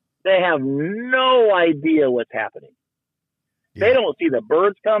 They have no idea what's happening. Yeah. They don't see the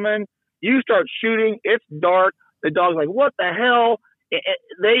birds coming. You start shooting. It's dark. The dog's like, what the hell?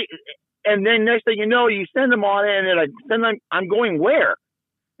 And then next thing you know, you send them on it, and they're like, I'm going where?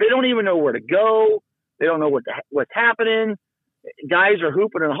 They don't even know where to go. They don't know what's happening. Guys are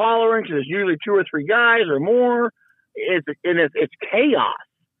hooping and hollering because there's usually 2 or 3 guys or more. It's chaos.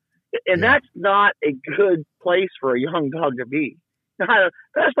 And that's not a good place for a young dog to be.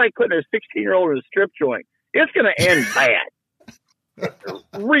 That's like putting a 16-year-old in a strip joint. It's going to end bad.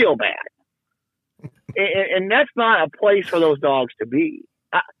 Real bad. And that's not a place for those dogs to be.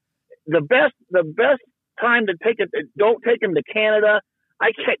 The best time to don't take them to Canada.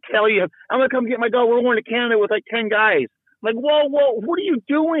 I can't tell you. I'm going to come get my dog. We're going to Canada with like 10 guys. I'm like, whoa, what are you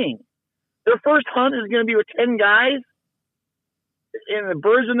doing? Their first hunt is going to be with 10 guys and the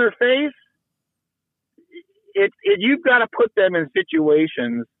birds in their face. You've got to put them in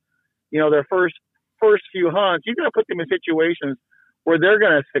situations, their first few hunts, you've got to put them in situations where they're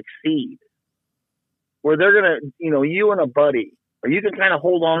going to succeed, where they're going to, you and a buddy, or you can kind of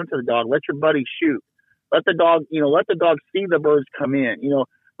hold on to the dog, let your buddy shoot, let the dog see the birds come in,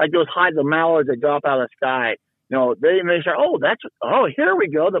 like those the mallards that drop out of the sky. They say, here we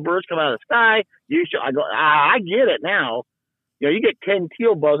go. The birds come out of the sky. I get it now. You get 10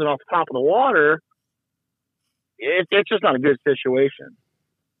 teal buzzing off the top of the water. It's just not a good situation.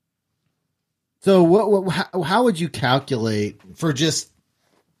 So how would you calculate for just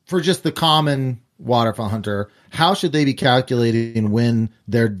the common waterfowl hunter? How should they be calculating when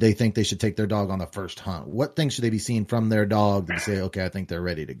they think they should take their dog on the first hunt? What things should they be seeing from their dog to say, okay, I think they're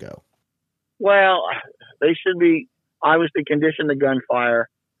ready to go? Well, they should be obviously conditioned to gunfire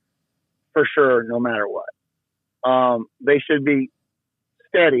for sure, no matter what. They should be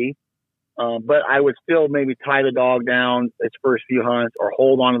steady, but I would still maybe tie the dog down its first few hunts, or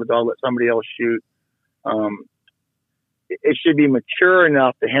hold on to the dog, let somebody else shoot. It should be mature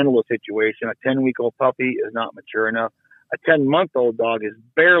enough to handle the situation. A 10-week-old puppy is not mature enough. A 10-month-old dog is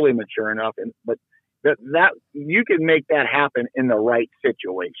barely mature enough, but that you can make that happen in the right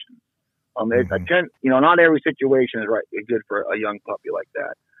situation. Not every situation is good for a young puppy like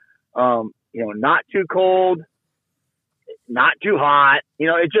that. Not too cold, not too hot.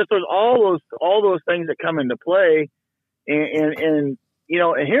 It just there's all those things that come into play, and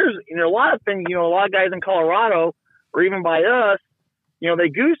here's a lot of things. A lot of guys in Colorado, or even by us, they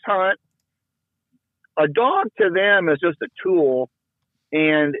goose hunt. A dog to them is just a tool,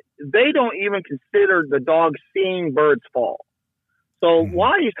 and they don't even consider the dog seeing birds fall. So a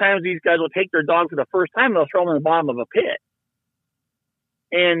lot of these times, these guys will take their dog for the first time, they'll throw them in the bottom of a pit.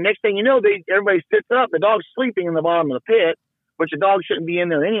 And next thing you know, everybody sits up. The dog's sleeping in the bottom of the pit, which the dog shouldn't be in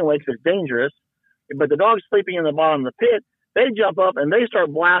there anyway because it's dangerous. But the dog's sleeping in the bottom of the pit. They jump up and they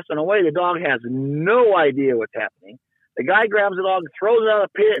start blasting away. The dog has no idea what's happening. The guy grabs the dog, throws it out of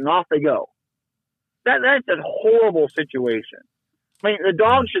the pit, and off they go. That's a horrible situation. I mean, the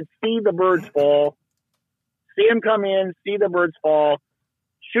dog should see the birds fall, see them come in, see the birds fall,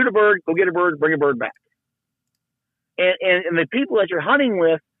 shoot a bird, go get a bird, bring a bird back. And the people that you're hunting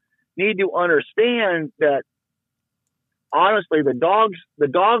with need to understand that, honestly, the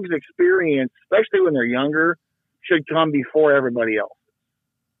dog's experience, especially when they're younger, should come before everybody else.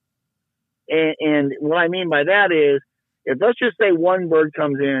 And what I mean by that is, if let's just say one bird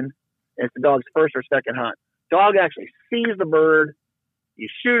comes in, and it's the dog's first or second hunt, dog actually sees the bird, you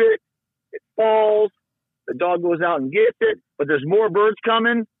shoot it, it falls, the dog goes out and gets it, but there's more birds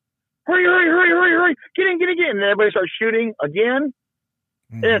coming. Hurry, hurry, hurry, hurry, hurry, get in. And everybody starts shooting again,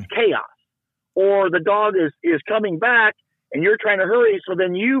 and it's chaos. Or the dog is coming back, and you're trying to hurry, so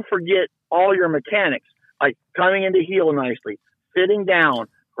then you forget all your mechanics, like coming into heel nicely, sitting down,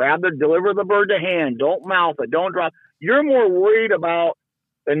 deliver the bird to hand, don't mouth it, don't drop. You're more worried about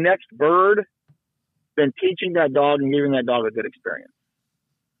the next bird than teaching that dog and giving that dog a good experience.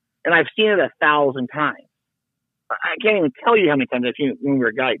 And I've seen it 1,000 times. I can't even tell you how many times I've seen it when we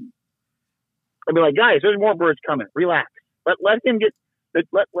were guiding. I'd be like, guys, there's more birds coming. Relax. Let him get.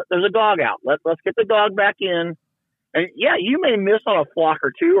 There's a dog out. Let's get the dog back in. And yeah, you may miss on a flock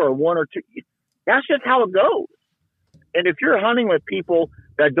or two or one or two. That's just how it goes. And if you're hunting with people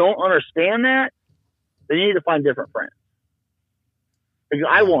that don't understand that, then you need to find different friends. Because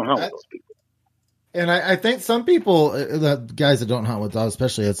I won't hunt with those people. And I think some people, the guys that don't hunt with dogs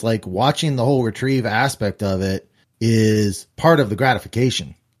especially, it's like watching the whole retrieve aspect of it is part of the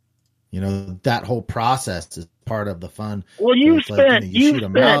gratification. You know, that whole process is part of the fun. Well, you shoot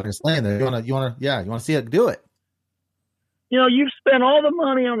them out, it's laying there. You want to see it do it. You know, you've spent all the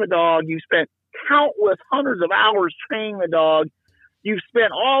money on the dog. You've spent countless hundreds of hours training the dog. You've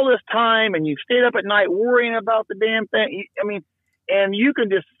spent all this time, and you've stayed up at night worrying about the damn thing. I mean, and you can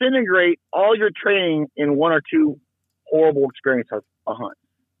disintegrate all your training in one or two horrible experiences of a hunt.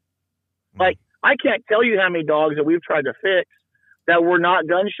 Like, I can't tell you how many dogs that we've tried to fix that were not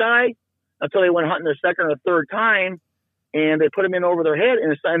gun shy until they went hunting the second or third time, and they put them in over their head,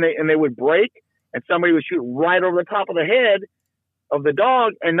 and they would break, and somebody would shoot right over the top of the head of the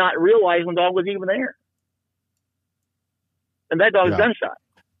dog and not realize the dog was even there. And that dog's gun shy.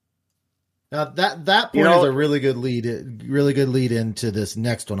 Now that point is a really good lead into this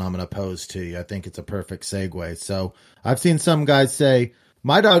next one I'm going to pose to you. I think it's a perfect segue. So I've seen some guys say,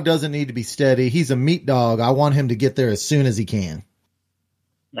 my dog doesn't need to be steady. He's a meat dog. I want him to get there as soon as he can.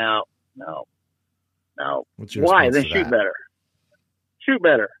 No. What's your Why? response Then to shoot that? better. Shoot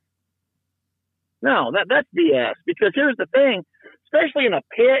better. No, that's BS. Because here's the thing, especially in a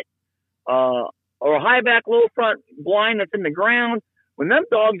pit or a high back, low front blind that's in the ground, when them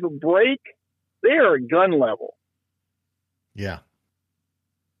dogs will break, they are at gun level. Yeah.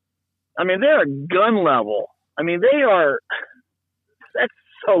 I mean, they're at gun level. I mean, that's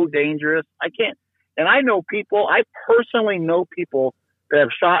so dangerous. I can't, and I personally know people that have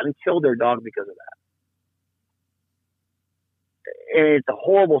shot and killed their dog because of that. And it's a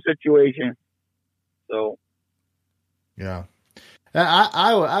horrible situation. So. Yeah.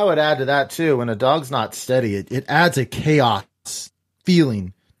 I would add to that too. When a dog's not steady, it adds a chaos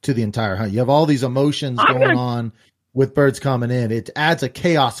feeling to the entire hunt. You have all these emotions going on with birds coming in. It adds a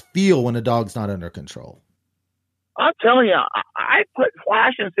chaos feel when a dog's not under control. I'm telling you, I put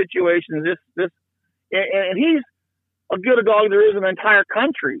Flash in situations. And he's as good a dog there is in the entire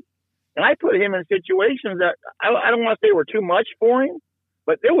country. And I put him in situations that I don't want to say were too much for him,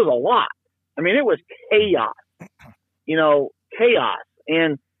 but it was a lot. I mean, it was chaos. Chaos.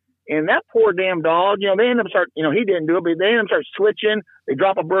 And that poor damn dog, they end up he didn't do it, but they end up start switching. They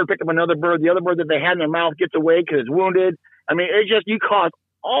drop a bird, pick up another bird. The other bird that they had in their mouth gets away because it's wounded. I mean, you cause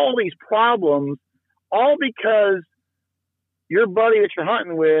all these problems, all because your buddy that you're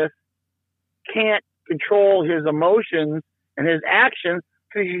hunting with can't control his emotions and his actions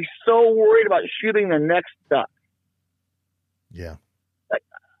because he's so worried about shooting the next duck. Yeah.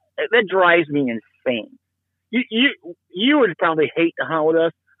 That drives me insane. You would probably hate to hunt with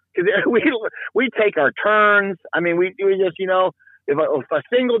us because we take our turns. I mean, we just, if a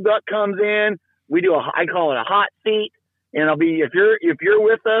single duck comes in, we do I call it a hot seat. And I'll be, if you're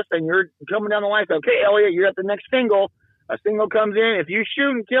with us and you're coming down the line, say, okay, Elliot, you're at the next single. A single comes in. If you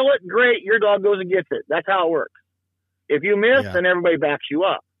shoot and kill it, great. Your dog goes and gets it. That's how it works. If you miss, then everybody backs you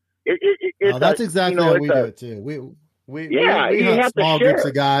up. That's exactly how we do it too. We hunt small groups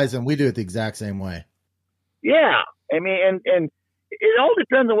of guys, and we do it the exact same way. Yeah, I mean, and it all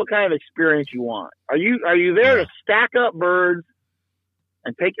depends on what kind of experience you want. Are you there to stack up birds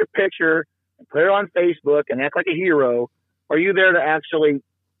and take your picture and put it on Facebook and act like a hero? Or are you there to actually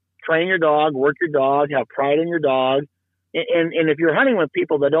train your dog, work your dog, have pride in your dog? And if you're hunting with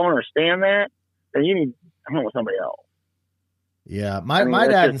people that don't understand that, then you need to hunt with somebody else. Yeah, my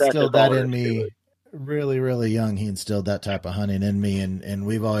dad instilled that in me really, really young. He instilled that type of hunting in me, and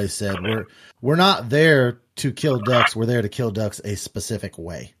we've always said we're not there to kill ducks. We're there to kill ducks a specific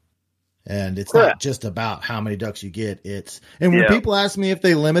way. And it's not just about how many ducks you get. And when people ask me if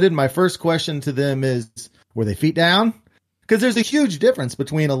they limited, my first question to them is, were they feet down? Because there's a huge difference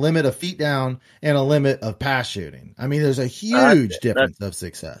between a limit of feet down and a limit of pass shooting. I mean, there's a huge difference of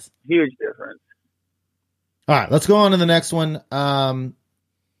success. Huge difference. All right, let's go on to the next one.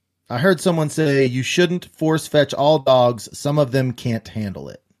 I heard someone say you shouldn't force fetch all dogs. Some of them can't handle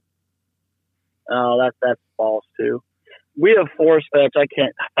it. Oh, that's false too. We have force fetch. I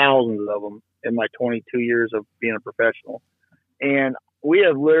can't thousands of them in my 22 years of being a professional, and we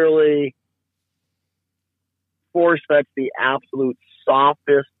have literally force fetched the absolute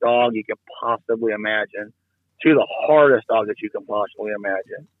softest dog you could possibly imagine to the hardest dog that you can possibly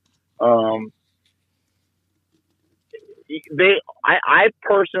imagine. I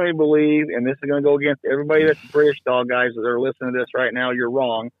personally believe, and this is going to go against everybody that's British dog guys that are listening to this right now. You're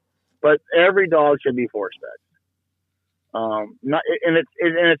wrong, but every dog should be force fed.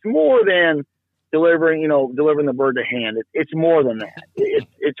 It's more than delivering the bird to hand. It's more than that.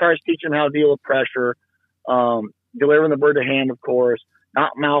 It tries to teach them how to deal with pressure, delivering the bird to hand, of course,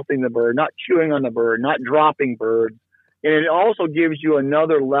 not mouthing the bird, not chewing on the bird, not dropping birds, and it also gives you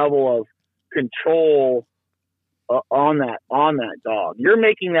another level of control on that dog. You're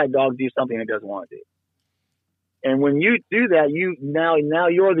making that dog do something it doesn't want to do. And when you do that, now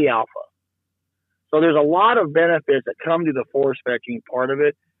you're the alpha. So there's a lot of benefits that come to the force fetching part of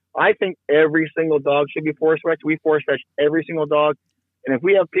it. I think every single dog should be force fetched. We force fetch every single dog. And if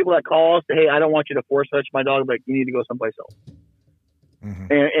we have people that call us, hey, I don't want you to force fetch my dog, but you need to go someplace else. Mm-hmm.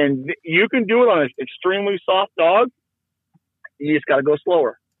 And you can do it on an extremely soft dog. You just got to go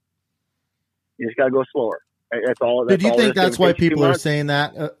slower. That's all. Do you think that's why people are saying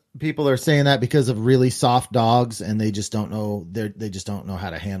that? People are saying that because of really soft dogs, and they just don't know. They just don't know how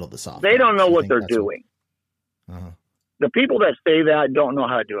to handle the soft. They don't know what they're doing. The people that say that don't know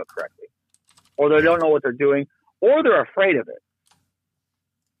how to do it correctly, or they don't know what they're doing, or they're afraid of it,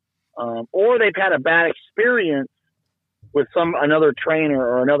 or they've had a bad experience with another trainer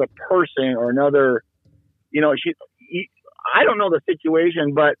or another person or another. I don't know the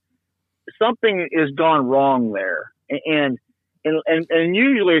situation, but something is gone wrong there, and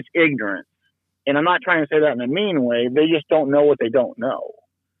usually it's ignorance. And I'm not trying to say that in a mean way. They just don't know what they don't know,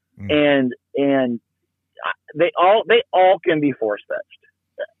 and they all can be force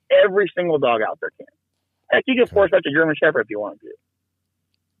fetched. Every single dog out there can. Heck, you can force fetch a German Shepherd if you want to.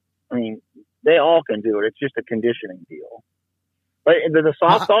 I mean, they all can do it. It's just a conditioning deal. But the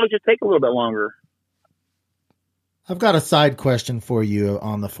soft dogs just take a little bit longer. I've got a side question for you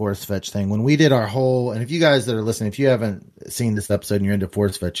on the force fetch thing. When we did our whole, and if you guys that are listening, if you haven't seen this episode and you're into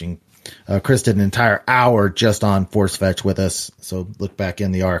force fetching, Chris did an entire hour just on force fetch with us. So look back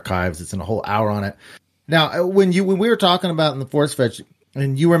in the archives. It's in a whole hour on it. Now, when we were talking about in the force fetch,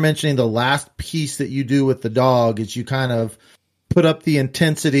 and you were mentioning the last piece that you do with the dog is you kind of put up the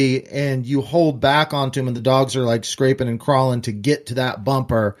intensity and you hold back onto him, and the dogs are like scraping and crawling to get to that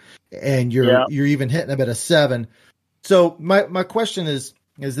bumper, and you're even hitting them at a 7. So my question is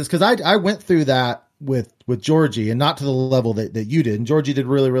this, because I went through that with Georgie, and not to the level that you did. And Georgie did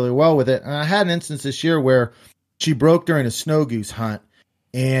really, really well with it. And I had an instance this year where she broke during a snow goose hunt,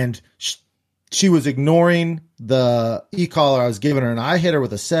 and she was ignoring the e-collar I was giving her, and I hit her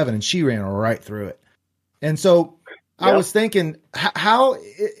with a 7, and she ran right through it. And so I was thinking, how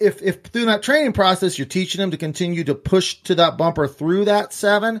if through that training process you're teaching them to continue to push to that bumper through that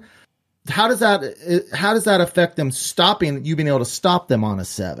 7. How does that affect them stopping, you being able to stop them on a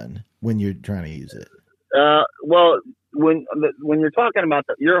 7 when you're trying to use it? Well, when you're talking about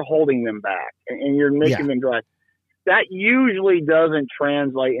that, you're holding them back and you're making them drive. That usually doesn't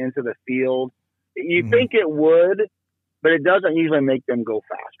translate into the field. You think it would, but it doesn't usually make them go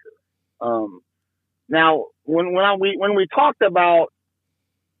faster. Now, when we talked about,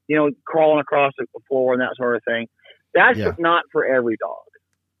 crawling across the floor and that sort of thing, that's not for every dog.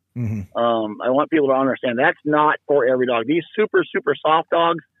 I want people to understand that's not for every dog. These super, super soft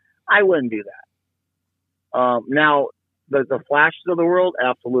dogs, I wouldn't do that. Now the flashes of the world,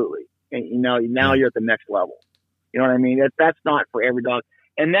 absolutely. And now you're at the next level. You know what I mean? That's not for every dog,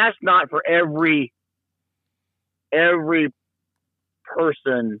 and that's not for every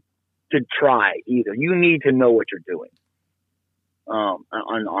person to try either. You need to know what you're doing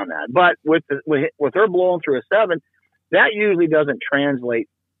on that. But with her blowing through a 7, that usually doesn't translate.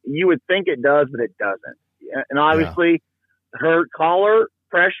 You would think it does, but it doesn't. And obviously, her collar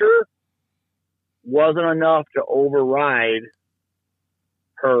pressure wasn't enough to override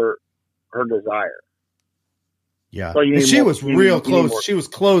her desire. Yeah. So she was real close. She was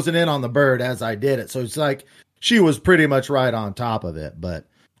closing in on the bird as I did it. So it's like she was pretty much right on top of it, but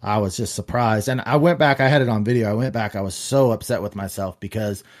I was just surprised. And I went back, I had it on video. I went back. I was so upset with myself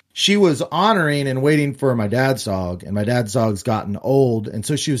because she was honoring and waiting for my dad's dog, and my dad's dog's gotten old. And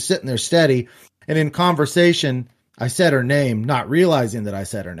so she was sitting there steady. And in conversation, I said her name, not realizing that I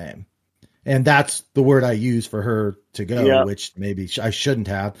said her name. And that's the word I used for her to go, which maybe I shouldn't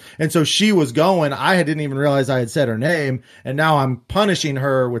have. And so she was going. I didn't even realize I had said her name. And now I'm punishing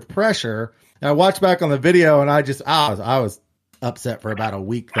her with pressure. And I watched back on the video, and I was upset for about a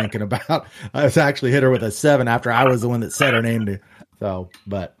week thinking about I was actually hit her with a 7 after I was the one that said her name.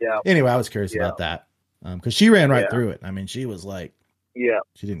 Anyway, I was curious about that because she ran right through it. I mean, she was like,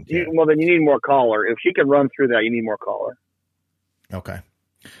 she didn't care. Well, then you need more collar. If she can run through that, you need more collar. Okay.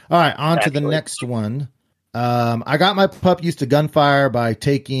 All right, on to the next one. I got my pup used to gunfire by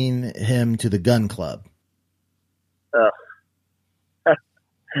taking him to the gun club.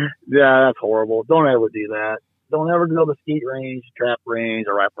 Yeah, that's horrible. Don't ever do that. Don't ever go to the skeet range, trap range,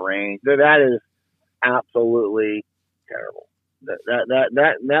 or rifle range. That is absolutely terrible.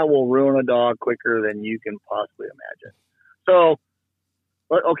 That will ruin a dog quicker than you can possibly imagine. So,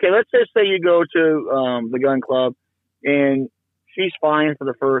 okay, let's just say you go to the gun club and she's fine for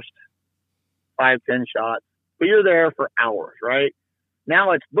the first 5-10 shots, but you're there for hours, right?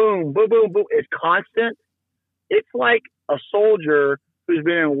 Now it's boom, boom, boom, boom. It's constant. It's like a soldier who's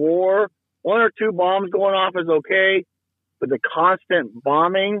been in war. 1 or 2 bombs going off is okay, but the constant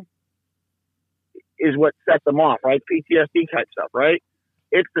bombing is what sets them off, right? PTSD type stuff, right?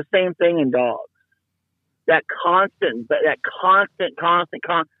 It's the same thing in dogs. That constant,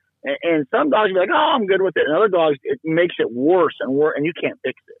 and some dogs are like, oh, I'm good with it. And other dogs, it makes it worse and worse, and you can't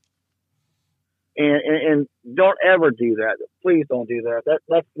fix it. And don't ever do that. Please don't do that.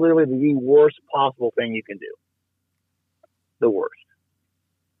 That's literally the worst possible thing you can do. The worst.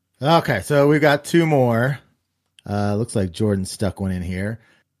 Okay, so we've got 2 more. Looks like Jordan stuck one in here.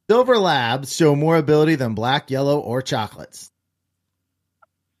 Silver labs show more ability than black, yellow, or chocolates.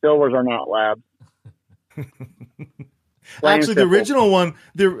 Silvers are not labs. Actually, the original one,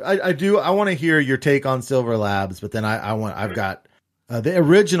 I want to hear your take on silver labs, but then I've got the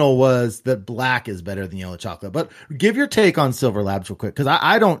original was that black is better than yellow chocolate. But give your take on silver labs real quick, because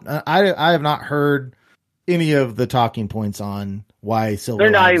I have not heard any of the talking points on why silver.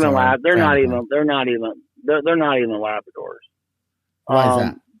 They're not labs even labs. They're not even Labradors. Why is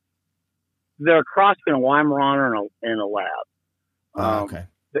that? They're a cross between a Weimaraner and a lab. Okay.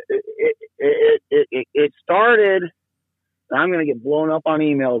 It started. I'm going to get blown up on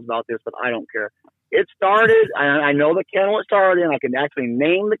emails about this, but I don't care. It started. I know the kennel it started in. I can actually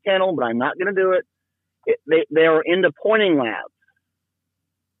name the kennel, but I'm not going to do it. They were into pointing labs.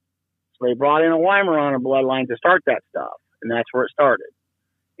 So they brought in a Weimaraner bloodline to start that stuff, and that's where it started.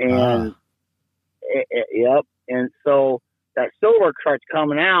 And yep. And so that silver starts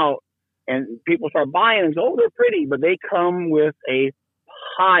coming out, and people start buying them. Oh, they're pretty, but they come with a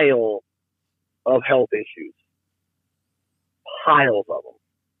pile of health issues. Piles of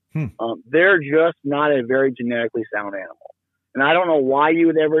them. They're just not a very genetically sound animal. And I don't know why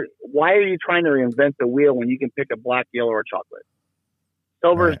why are you trying to reinvent the wheel when you can pick a black, yellow, or chocolate?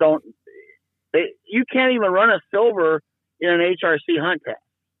 Silvers you can't even run a silver in an HRC hunt test.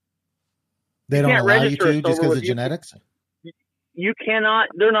 They don't allow you to just because of genetics? You cannot,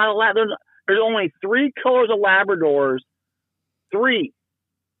 they're not allowed. There's only 3 colors of Labradors, 3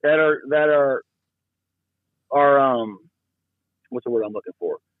 that are what's the word I'm looking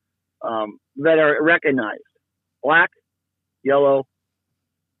for? That are recognized: black, yellow,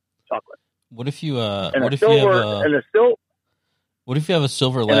 chocolate. What if you What if you have a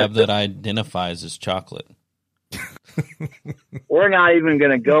silver lab that identifies as chocolate? We're not even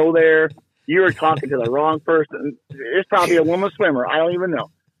going to go there. You were talking to the wrong person. It's probably a woman swimmer. I don't even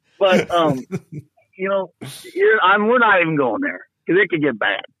know. But we're not even going there because it could get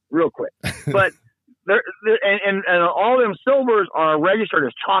bad real quick. But and all them silvers are registered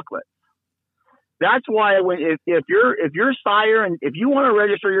as chocolate. That's why if your sire, and if you want to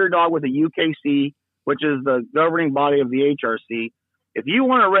register your dog with the UKC, which is the governing body of the HRC, if you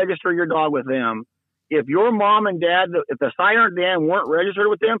want to register your dog with them, if your mom and dad, if the sire and dad weren't registered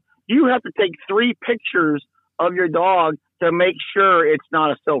with them, you have to take 3 pictures of your dog to make sure it's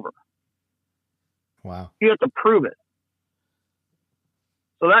not a silver. Wow. You have to prove it.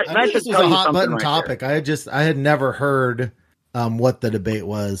 So that should this was tell a you hot something button right topic. there. I had never heard what the debate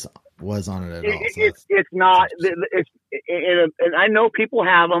was on it at all. So It's not. And I know people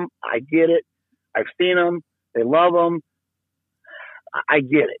have them. I get it. I've seen them. They love them. I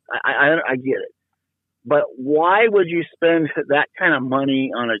get it. I get it. But why would you spend that kind of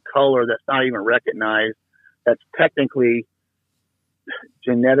money on a color that's not even recognized? That's technically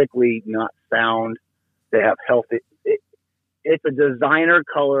genetically not sound. They have healthy. It's a designer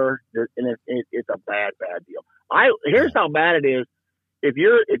color, and it's a bad deal. Here's how bad it is. If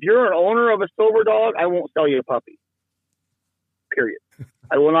you're an owner of a silver dog, I won't sell you a puppy. Period.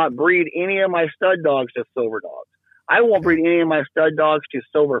 I will not breed any of my stud dogs to silver dogs. I won't breed any of my stud dogs to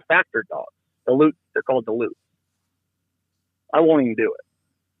silver factor dogs. Dilute. They're called dilute. I won't even do it.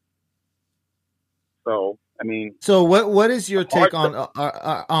 So I mean. So what is your take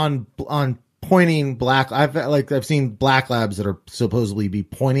on pointing black? I've seen black labs that are supposedly be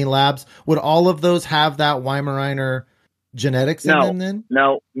pointing labs. Would all of those have that Weimaraner genetics in them then?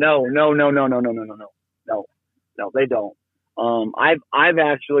 No, they don't. I've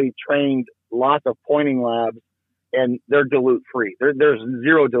actually trained lots of pointing labs, and they're dilute free. There's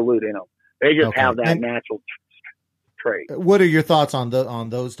zero dilute in them. They just have that natural trait. What are your thoughts on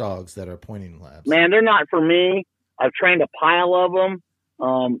those dogs that are pointing labs? Man, they're not for me. I've trained a pile of them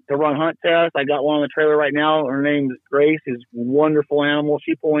to run hunt tests. I got one on the trailer right now. Her name is Grace. She's a wonderful animal.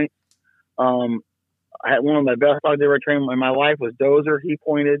 She points. I had one of my best dogs I ever trained in my life was Dozer. He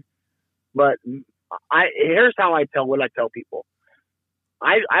pointed. But here's how I tell people.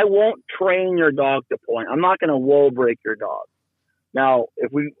 I won't train your dog to point. I'm not going to wool break your dog. Now,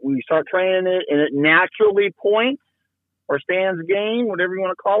 if we start training it and it naturally points or stands game, whatever you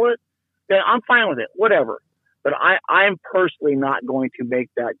want to call it, then I'm fine with it, whatever. But I'm personally not going to make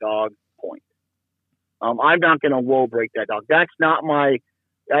that dog point. I'm not going to wool break that dog. That's not my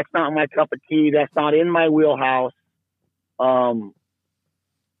cup of tea. That's not in my wheelhouse.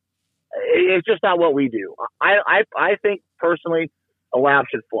 It's just not what we do. I think personally a lab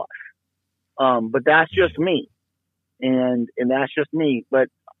should flush. But that's just me. And that's just me. But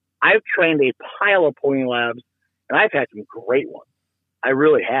I've trained a pile of pointing labs, and I've had some great ones. I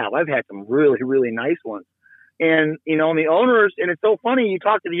really have. I've had some really, really nice ones. And, and the owners, and it's so funny, you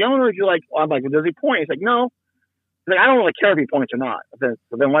talk to the owners, you're like, well, I'm like, well, does he point? He's like, no. He's like, I don't really care if he points or not. So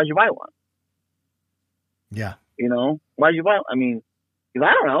then why'd you buy one? Yeah. Why'd you buy one? I mean,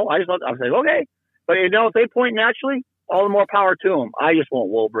 I don't know. I was like, okay. But, if they point naturally, all the more power to them. I just won't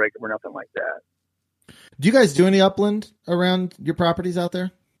wool break them or nothing like that. Do you guys do any upland around your properties out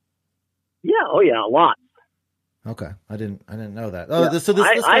there? Yeah. Oh, yeah. A lot. Okay. I didn't know that. Oh, Yeah. So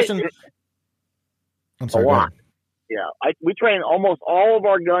this question. I'm sorry. A lot. Yeah. We train almost all of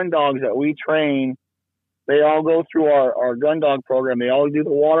our gun dogs that we train. They all go through our gun dog program. They all do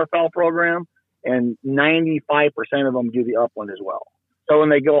the waterfowl program, and 95% of them do the upland as well. So when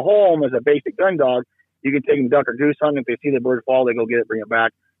they go home as a basic gun dog, you can take them duck or goose hunting. If they see the bird fall, they go get it, bring it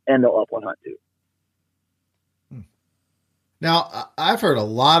back, and they'll upland hunt too. Now, I've heard a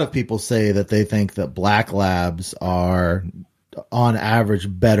lot of people say that they think that black labs are, on average,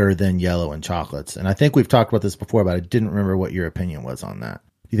 better than yellow and chocolates. And I think we've talked about this before, but I didn't remember what your opinion was on that.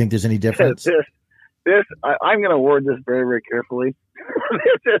 Do you think there's any difference? I'm going to word this very, very carefully.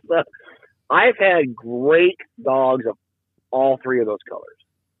 I've had great dogs of all three of those colors.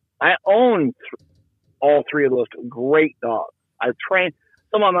 I own all three of those great dogs. I've trained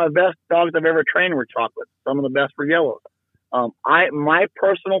some of my best dogs I've ever trained were chocolate. Some of the best were yellows. My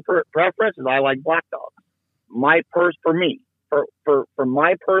personal preference is I like black dogs. For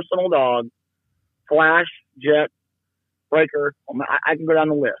my personal dog, Flash, Jet, Breaker, I can go down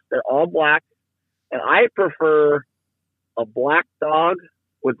the list. They're all black, and I prefer a black dog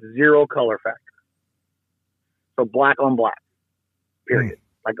with zero color factor. So black on black, period.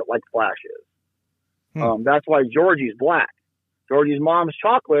 Like Flash is. That's why Georgie's black. Georgie's mom's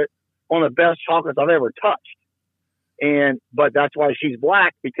chocolate, one of the best chocolates I've ever touched. But that's why she's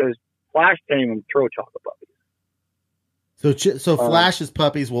black, because Flash can't even throw chocolate puppies. So Flash's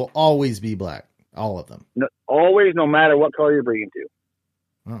puppies will always be black, all of them. Always, no matter what color you're breeding to.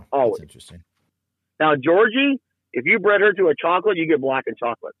 Oh, always. That's interesting. Now, Georgie, if you bred her to a chocolate, you get black and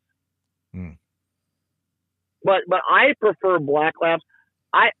chocolate. But I prefer black labs.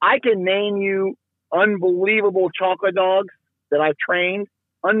 I can name you unbelievable chocolate dogs that I've trained,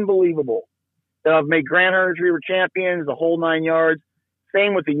 unbelievable, that I've made Grand Hunter Retriever champions, the whole 9 yards.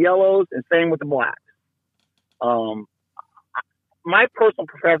 Same with the yellows and same with the blacks. my personal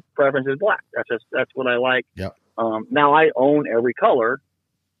preference is black. That's what I like. Yep. Now I own every color,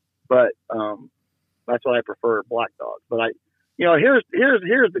 but that's what I prefer, black dogs. But here's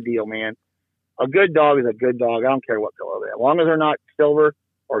the deal, man. A good dog is a good dog. I don't care what color they are, as long as they're not silver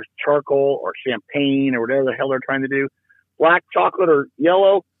or charcoal or champagne or whatever the hell they're trying to do. Black, chocolate, or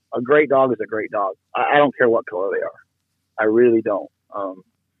yellow, a great dog is a great dog. I don't care what color they are. I really don't.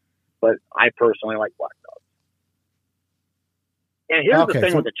 But I personally like black dogs. And here's the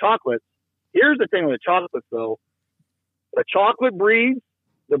thing with the chocolates. Here's the thing with the chocolates, though. The chocolate breeds,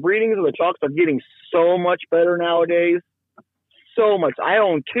 the breedings of the chocolates are getting so much better nowadays. So much. I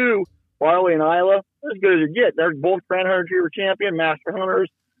own 2, Barley and Isla. As good as you get. They're both Grand Hunter Retriever champion, master hunters,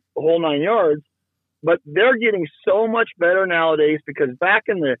 the whole 9 yards. But they're getting so much better nowadays because back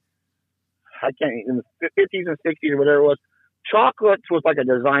in the 50s and 60s or whatever it was, chocolates was like a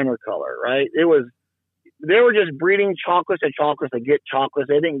designer color, right? They were just breeding chocolates to get chocolates.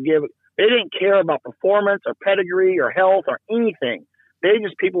 They didn't care about performance or pedigree or health or anything.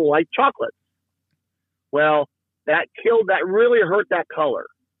 People like chocolates. Well, that really hurt that color.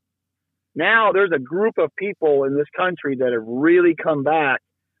 Now there's a group of people in this country that have really come back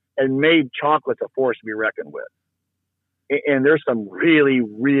and made chocolates a force to be reckoned with. And there's some really,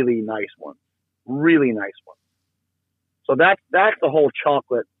 really nice ones. Really nice ones. So that's the whole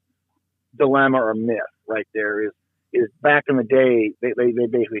chocolate dilemma or myth right there is back in the day, they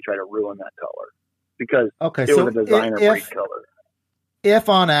basically try to ruin that color because it was a designer breed color. If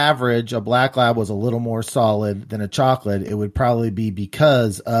on average a black lab was a little more solid than a chocolate, it would probably be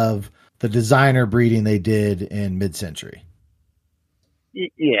because of the designer breeding they did in mid-century.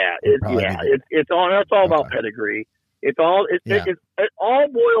 Yeah, it's all about pedigree. It all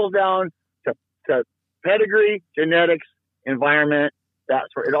boils down to pedigree, genetics, environment. That's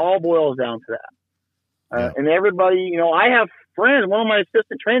where it all boils down to that. And everybody, I have friends. One of my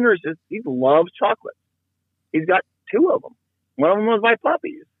assistant trainers he loves chocolate. He's got 2 of them. One of them was my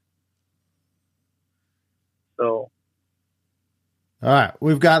puppies. So, all right,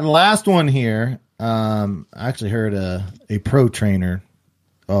 we've got the last one here. I actually heard a pro trainer.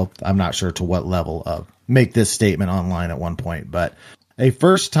 Well, I'm not sure to what level of make this statement online at one point, but a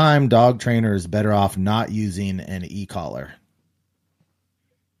first-time dog trainer is better off not using an e-collar.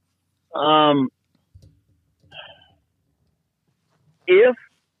 If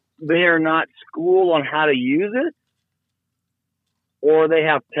they're not schooled on how to use it, or they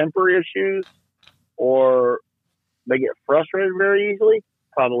have temper issues, or they get frustrated very easily,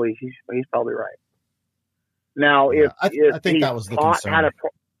 probably he's probably right. Now, I think that was the concern.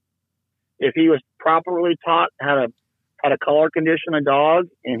 If he was properly taught how to collar condition a dog,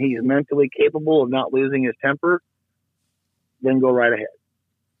 and he's mentally capable of not losing his temper, then go right ahead.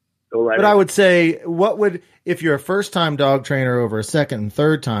 But I would say, if you're a first time dog trainer over a second and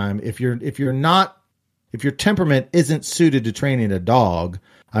third time, if your temperament isn't suited to training a dog,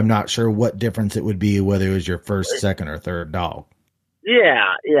 I'm not sure what difference it would be whether it was your first, second, or third dog.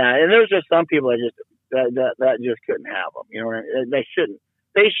 Yeah, and there's just some people that just couldn't have them.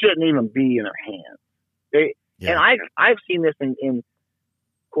 They shouldn't even be in their hands. And I've seen this in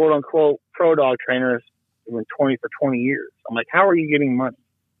quote unquote pro dog trainers for 20 years. I'm like, how are you getting money?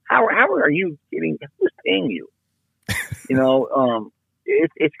 How are you getting? Who's paying you?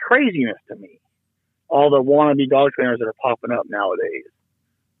 It's craziness to me. All the wannabe dog trainers that are popping up nowadays.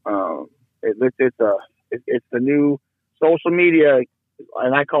 It's the new social media,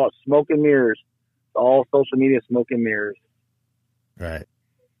 and I call it smoke and mirrors. It's all social media smoke and mirrors. Right.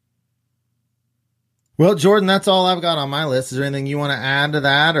 Well, Jordan, that's all I've got on my list. Is there anything you want to add to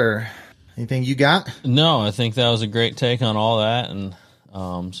that, or anything you got? No, I think that was a great take on all that, and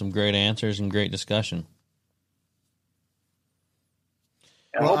some great answers and great discussion.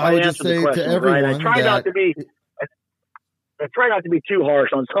 Well, I would just say to everyone, right? I try not to be too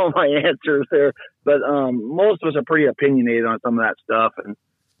harsh on some of my answers there, but most of us are pretty opinionated on some of that stuff, and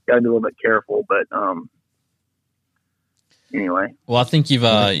got to be a little bit careful. But anyway, well, I think you've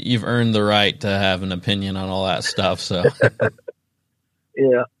earned the right to have an opinion on all that stuff. So,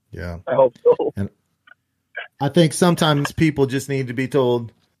 yeah, I hope so. And I think sometimes people just need to be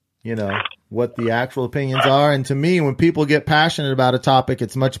told, what the actual opinions are. And to me, when people get passionate about a topic,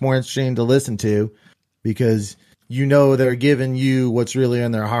 it's much more interesting to listen to because they're giving you what's really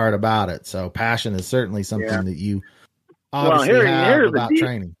in their heart about it. So passion is certainly something that you obviously have about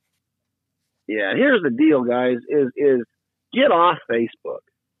training. Yeah, here's the deal, guys, is get off Facebook.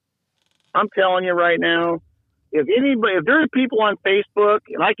 I'm telling you right now, if there's people on Facebook,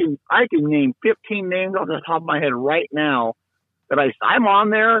 and I can name 15 names off the top of my head right now, that I'm on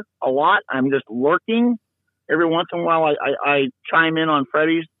there a lot. I'm just lurking, Every once in a while, I chime in on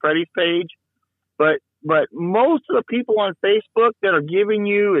Freddie's page, but most of the people on Facebook that are giving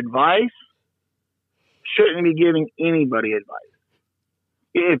you advice shouldn't be giving anybody advice.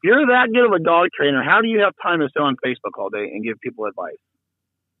 If you're that good of a dog trainer, how do you have time to sit on Facebook all day and give people advice?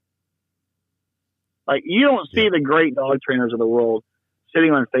 Like, you don't see the great dog trainers of the world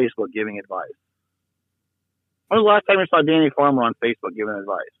sitting on Facebook giving advice. When was the last time you saw Danny Farmer on Facebook giving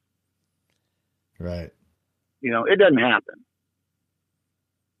advice? Right. You know, it doesn't happen.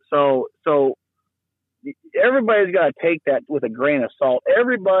 So everybody's got to take that with a grain of salt.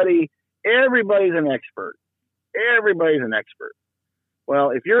 Everybody's an expert. Everybody's an expert.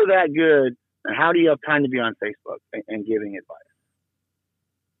 Well, if you're that good, then how do you have time to be on Facebook and giving advice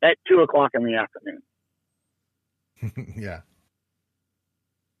at 2:00 in the afternoon? Yeah.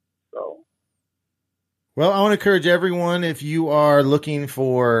 So. Well, I want to encourage everyone, if you are looking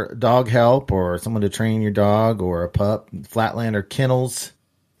for dog help or someone to train your dog or a pup, Flatlander Kennels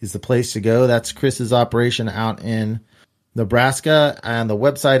is the place to go. That's Chris's operation out in Nebraska. And the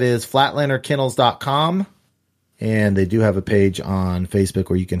website is flatlanderkennels.com. And they do have a page on Facebook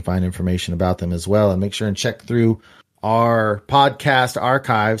where you can find information about them as well. And make sure and check through our podcast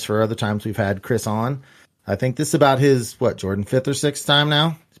archives for other times we've had Chris on. I think this is about his, Jordan, 5th or 6th time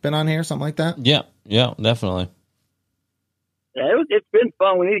now? He's been on here, something like that? Yeah, definitely. Yeah, it's been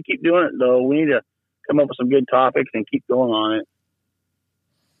fun. We need to keep doing it, though. We need to come up with some good topics and keep going on it.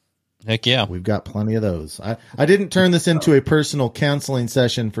 Heck yeah. We've got plenty of those. I didn't turn this into a personal counseling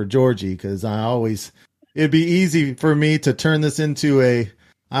session for Georgie because it'd be easy for me to turn this into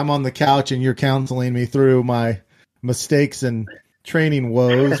I'm on the couch and you're counseling me through my mistakes and training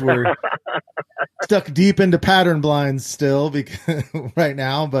woes. We're stuck deep into pattern blinds still because right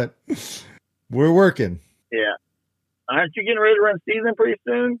now, but we're working. Yeah. Aren't you getting ready to run season pretty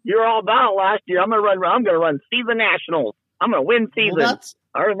soon? You're all about it last year. I'm going to run season nationals. I'm going to win season. Well,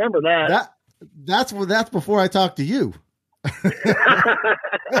 I remember that. That's before I talked to you.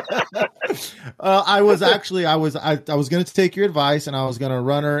 I was going to take your advice and I was going to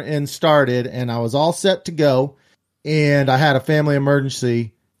run her in started and I was all set to go. And I had a family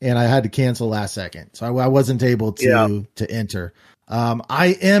emergency and I had to cancel last second. So I wasn't able to enter.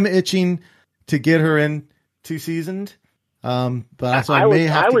 I am itching to get her in 2 seasoned. But I may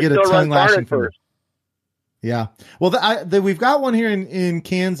have to get a tongue lashing first. Yeah. Well, we've got one here in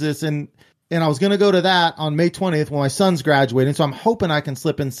Kansas and I was going to go to that on May 20th when my son's graduating. So I'm hoping I can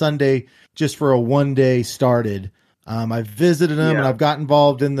slip in Sunday just for a 1-day started. I visited them and I've got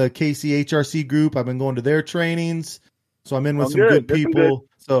involved in the KC HRC group. I've been going to their trainings. So I'm in with some good people.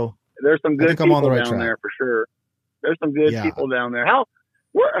 So there's some good people on the right down there for sure. There's some good people down there.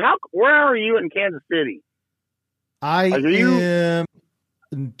 Where are you in Kansas City? I am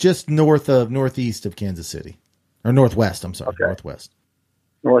just northeast of Kansas City or northwest. I'm sorry. Okay.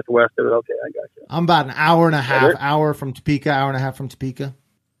 Northwest of it. Okay. I got you. I'm about an hour and a half from Topeka, hour and a half from Topeka.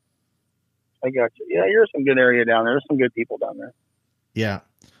 I got you. Yeah. You're some good area down there. There's some good people down there. Yeah.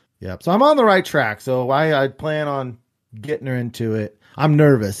 Yeah. So I'm on the right track. So I plan on getting her into it. I'm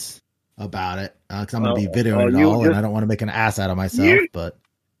nervous about it because I'm going to be videoing it all and I don't want to make an ass out of myself, but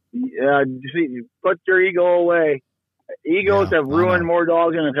yeah, put your ego away. Egos have ruined more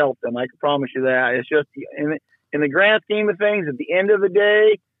dogs than have helped them. I can promise you that. It's just in the grand scheme of things, at the end of the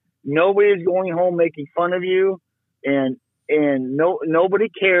day, nobody's going home making fun of you, and nobody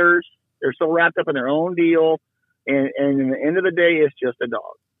cares. They're so wrapped up in their own deal, and in the end of the day, it's just a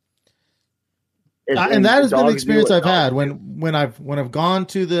dog. And that has been the experience I've had when I've gone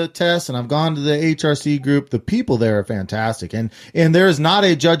to the test and I've gone to the HRC group. The people there are fantastic, and there is not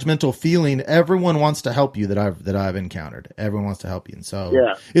a judgmental feeling. Everyone wants to help you that I've encountered. Everyone wants to help you, and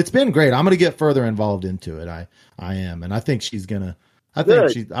so it's been great. I'm going to get further involved into it. I am, and I think she's gonna. I'm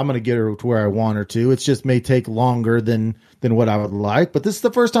going to get her to where I want her to. It just may take longer than what I would like, but this is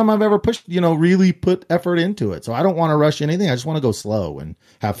the first time I've ever pushed, really put effort into it. So I don't want to rush anything. I just want to go slow and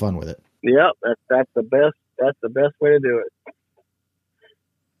have fun with it. Yep, that's the best. That's the best way to do it.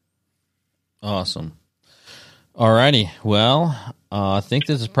 Awesome. All righty. Well, I think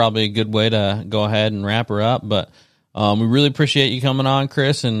this is probably a good way to go ahead and wrap her up. But we really appreciate you coming on,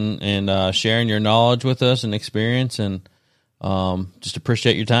 Chris, and sharing your knowledge with us and experience, and just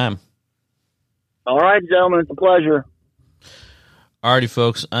appreciate your time. All right, gentlemen, it's a pleasure. Alrighty,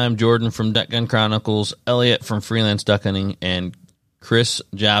 folks. I'm Jordan from Duck Gun Chronicles, Elliot from Freelance Duck Hunting, and Chris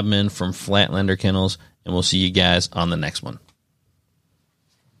Jobman from Flatlander Kennels, and we'll see you guys on the next one.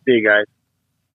 See you guys.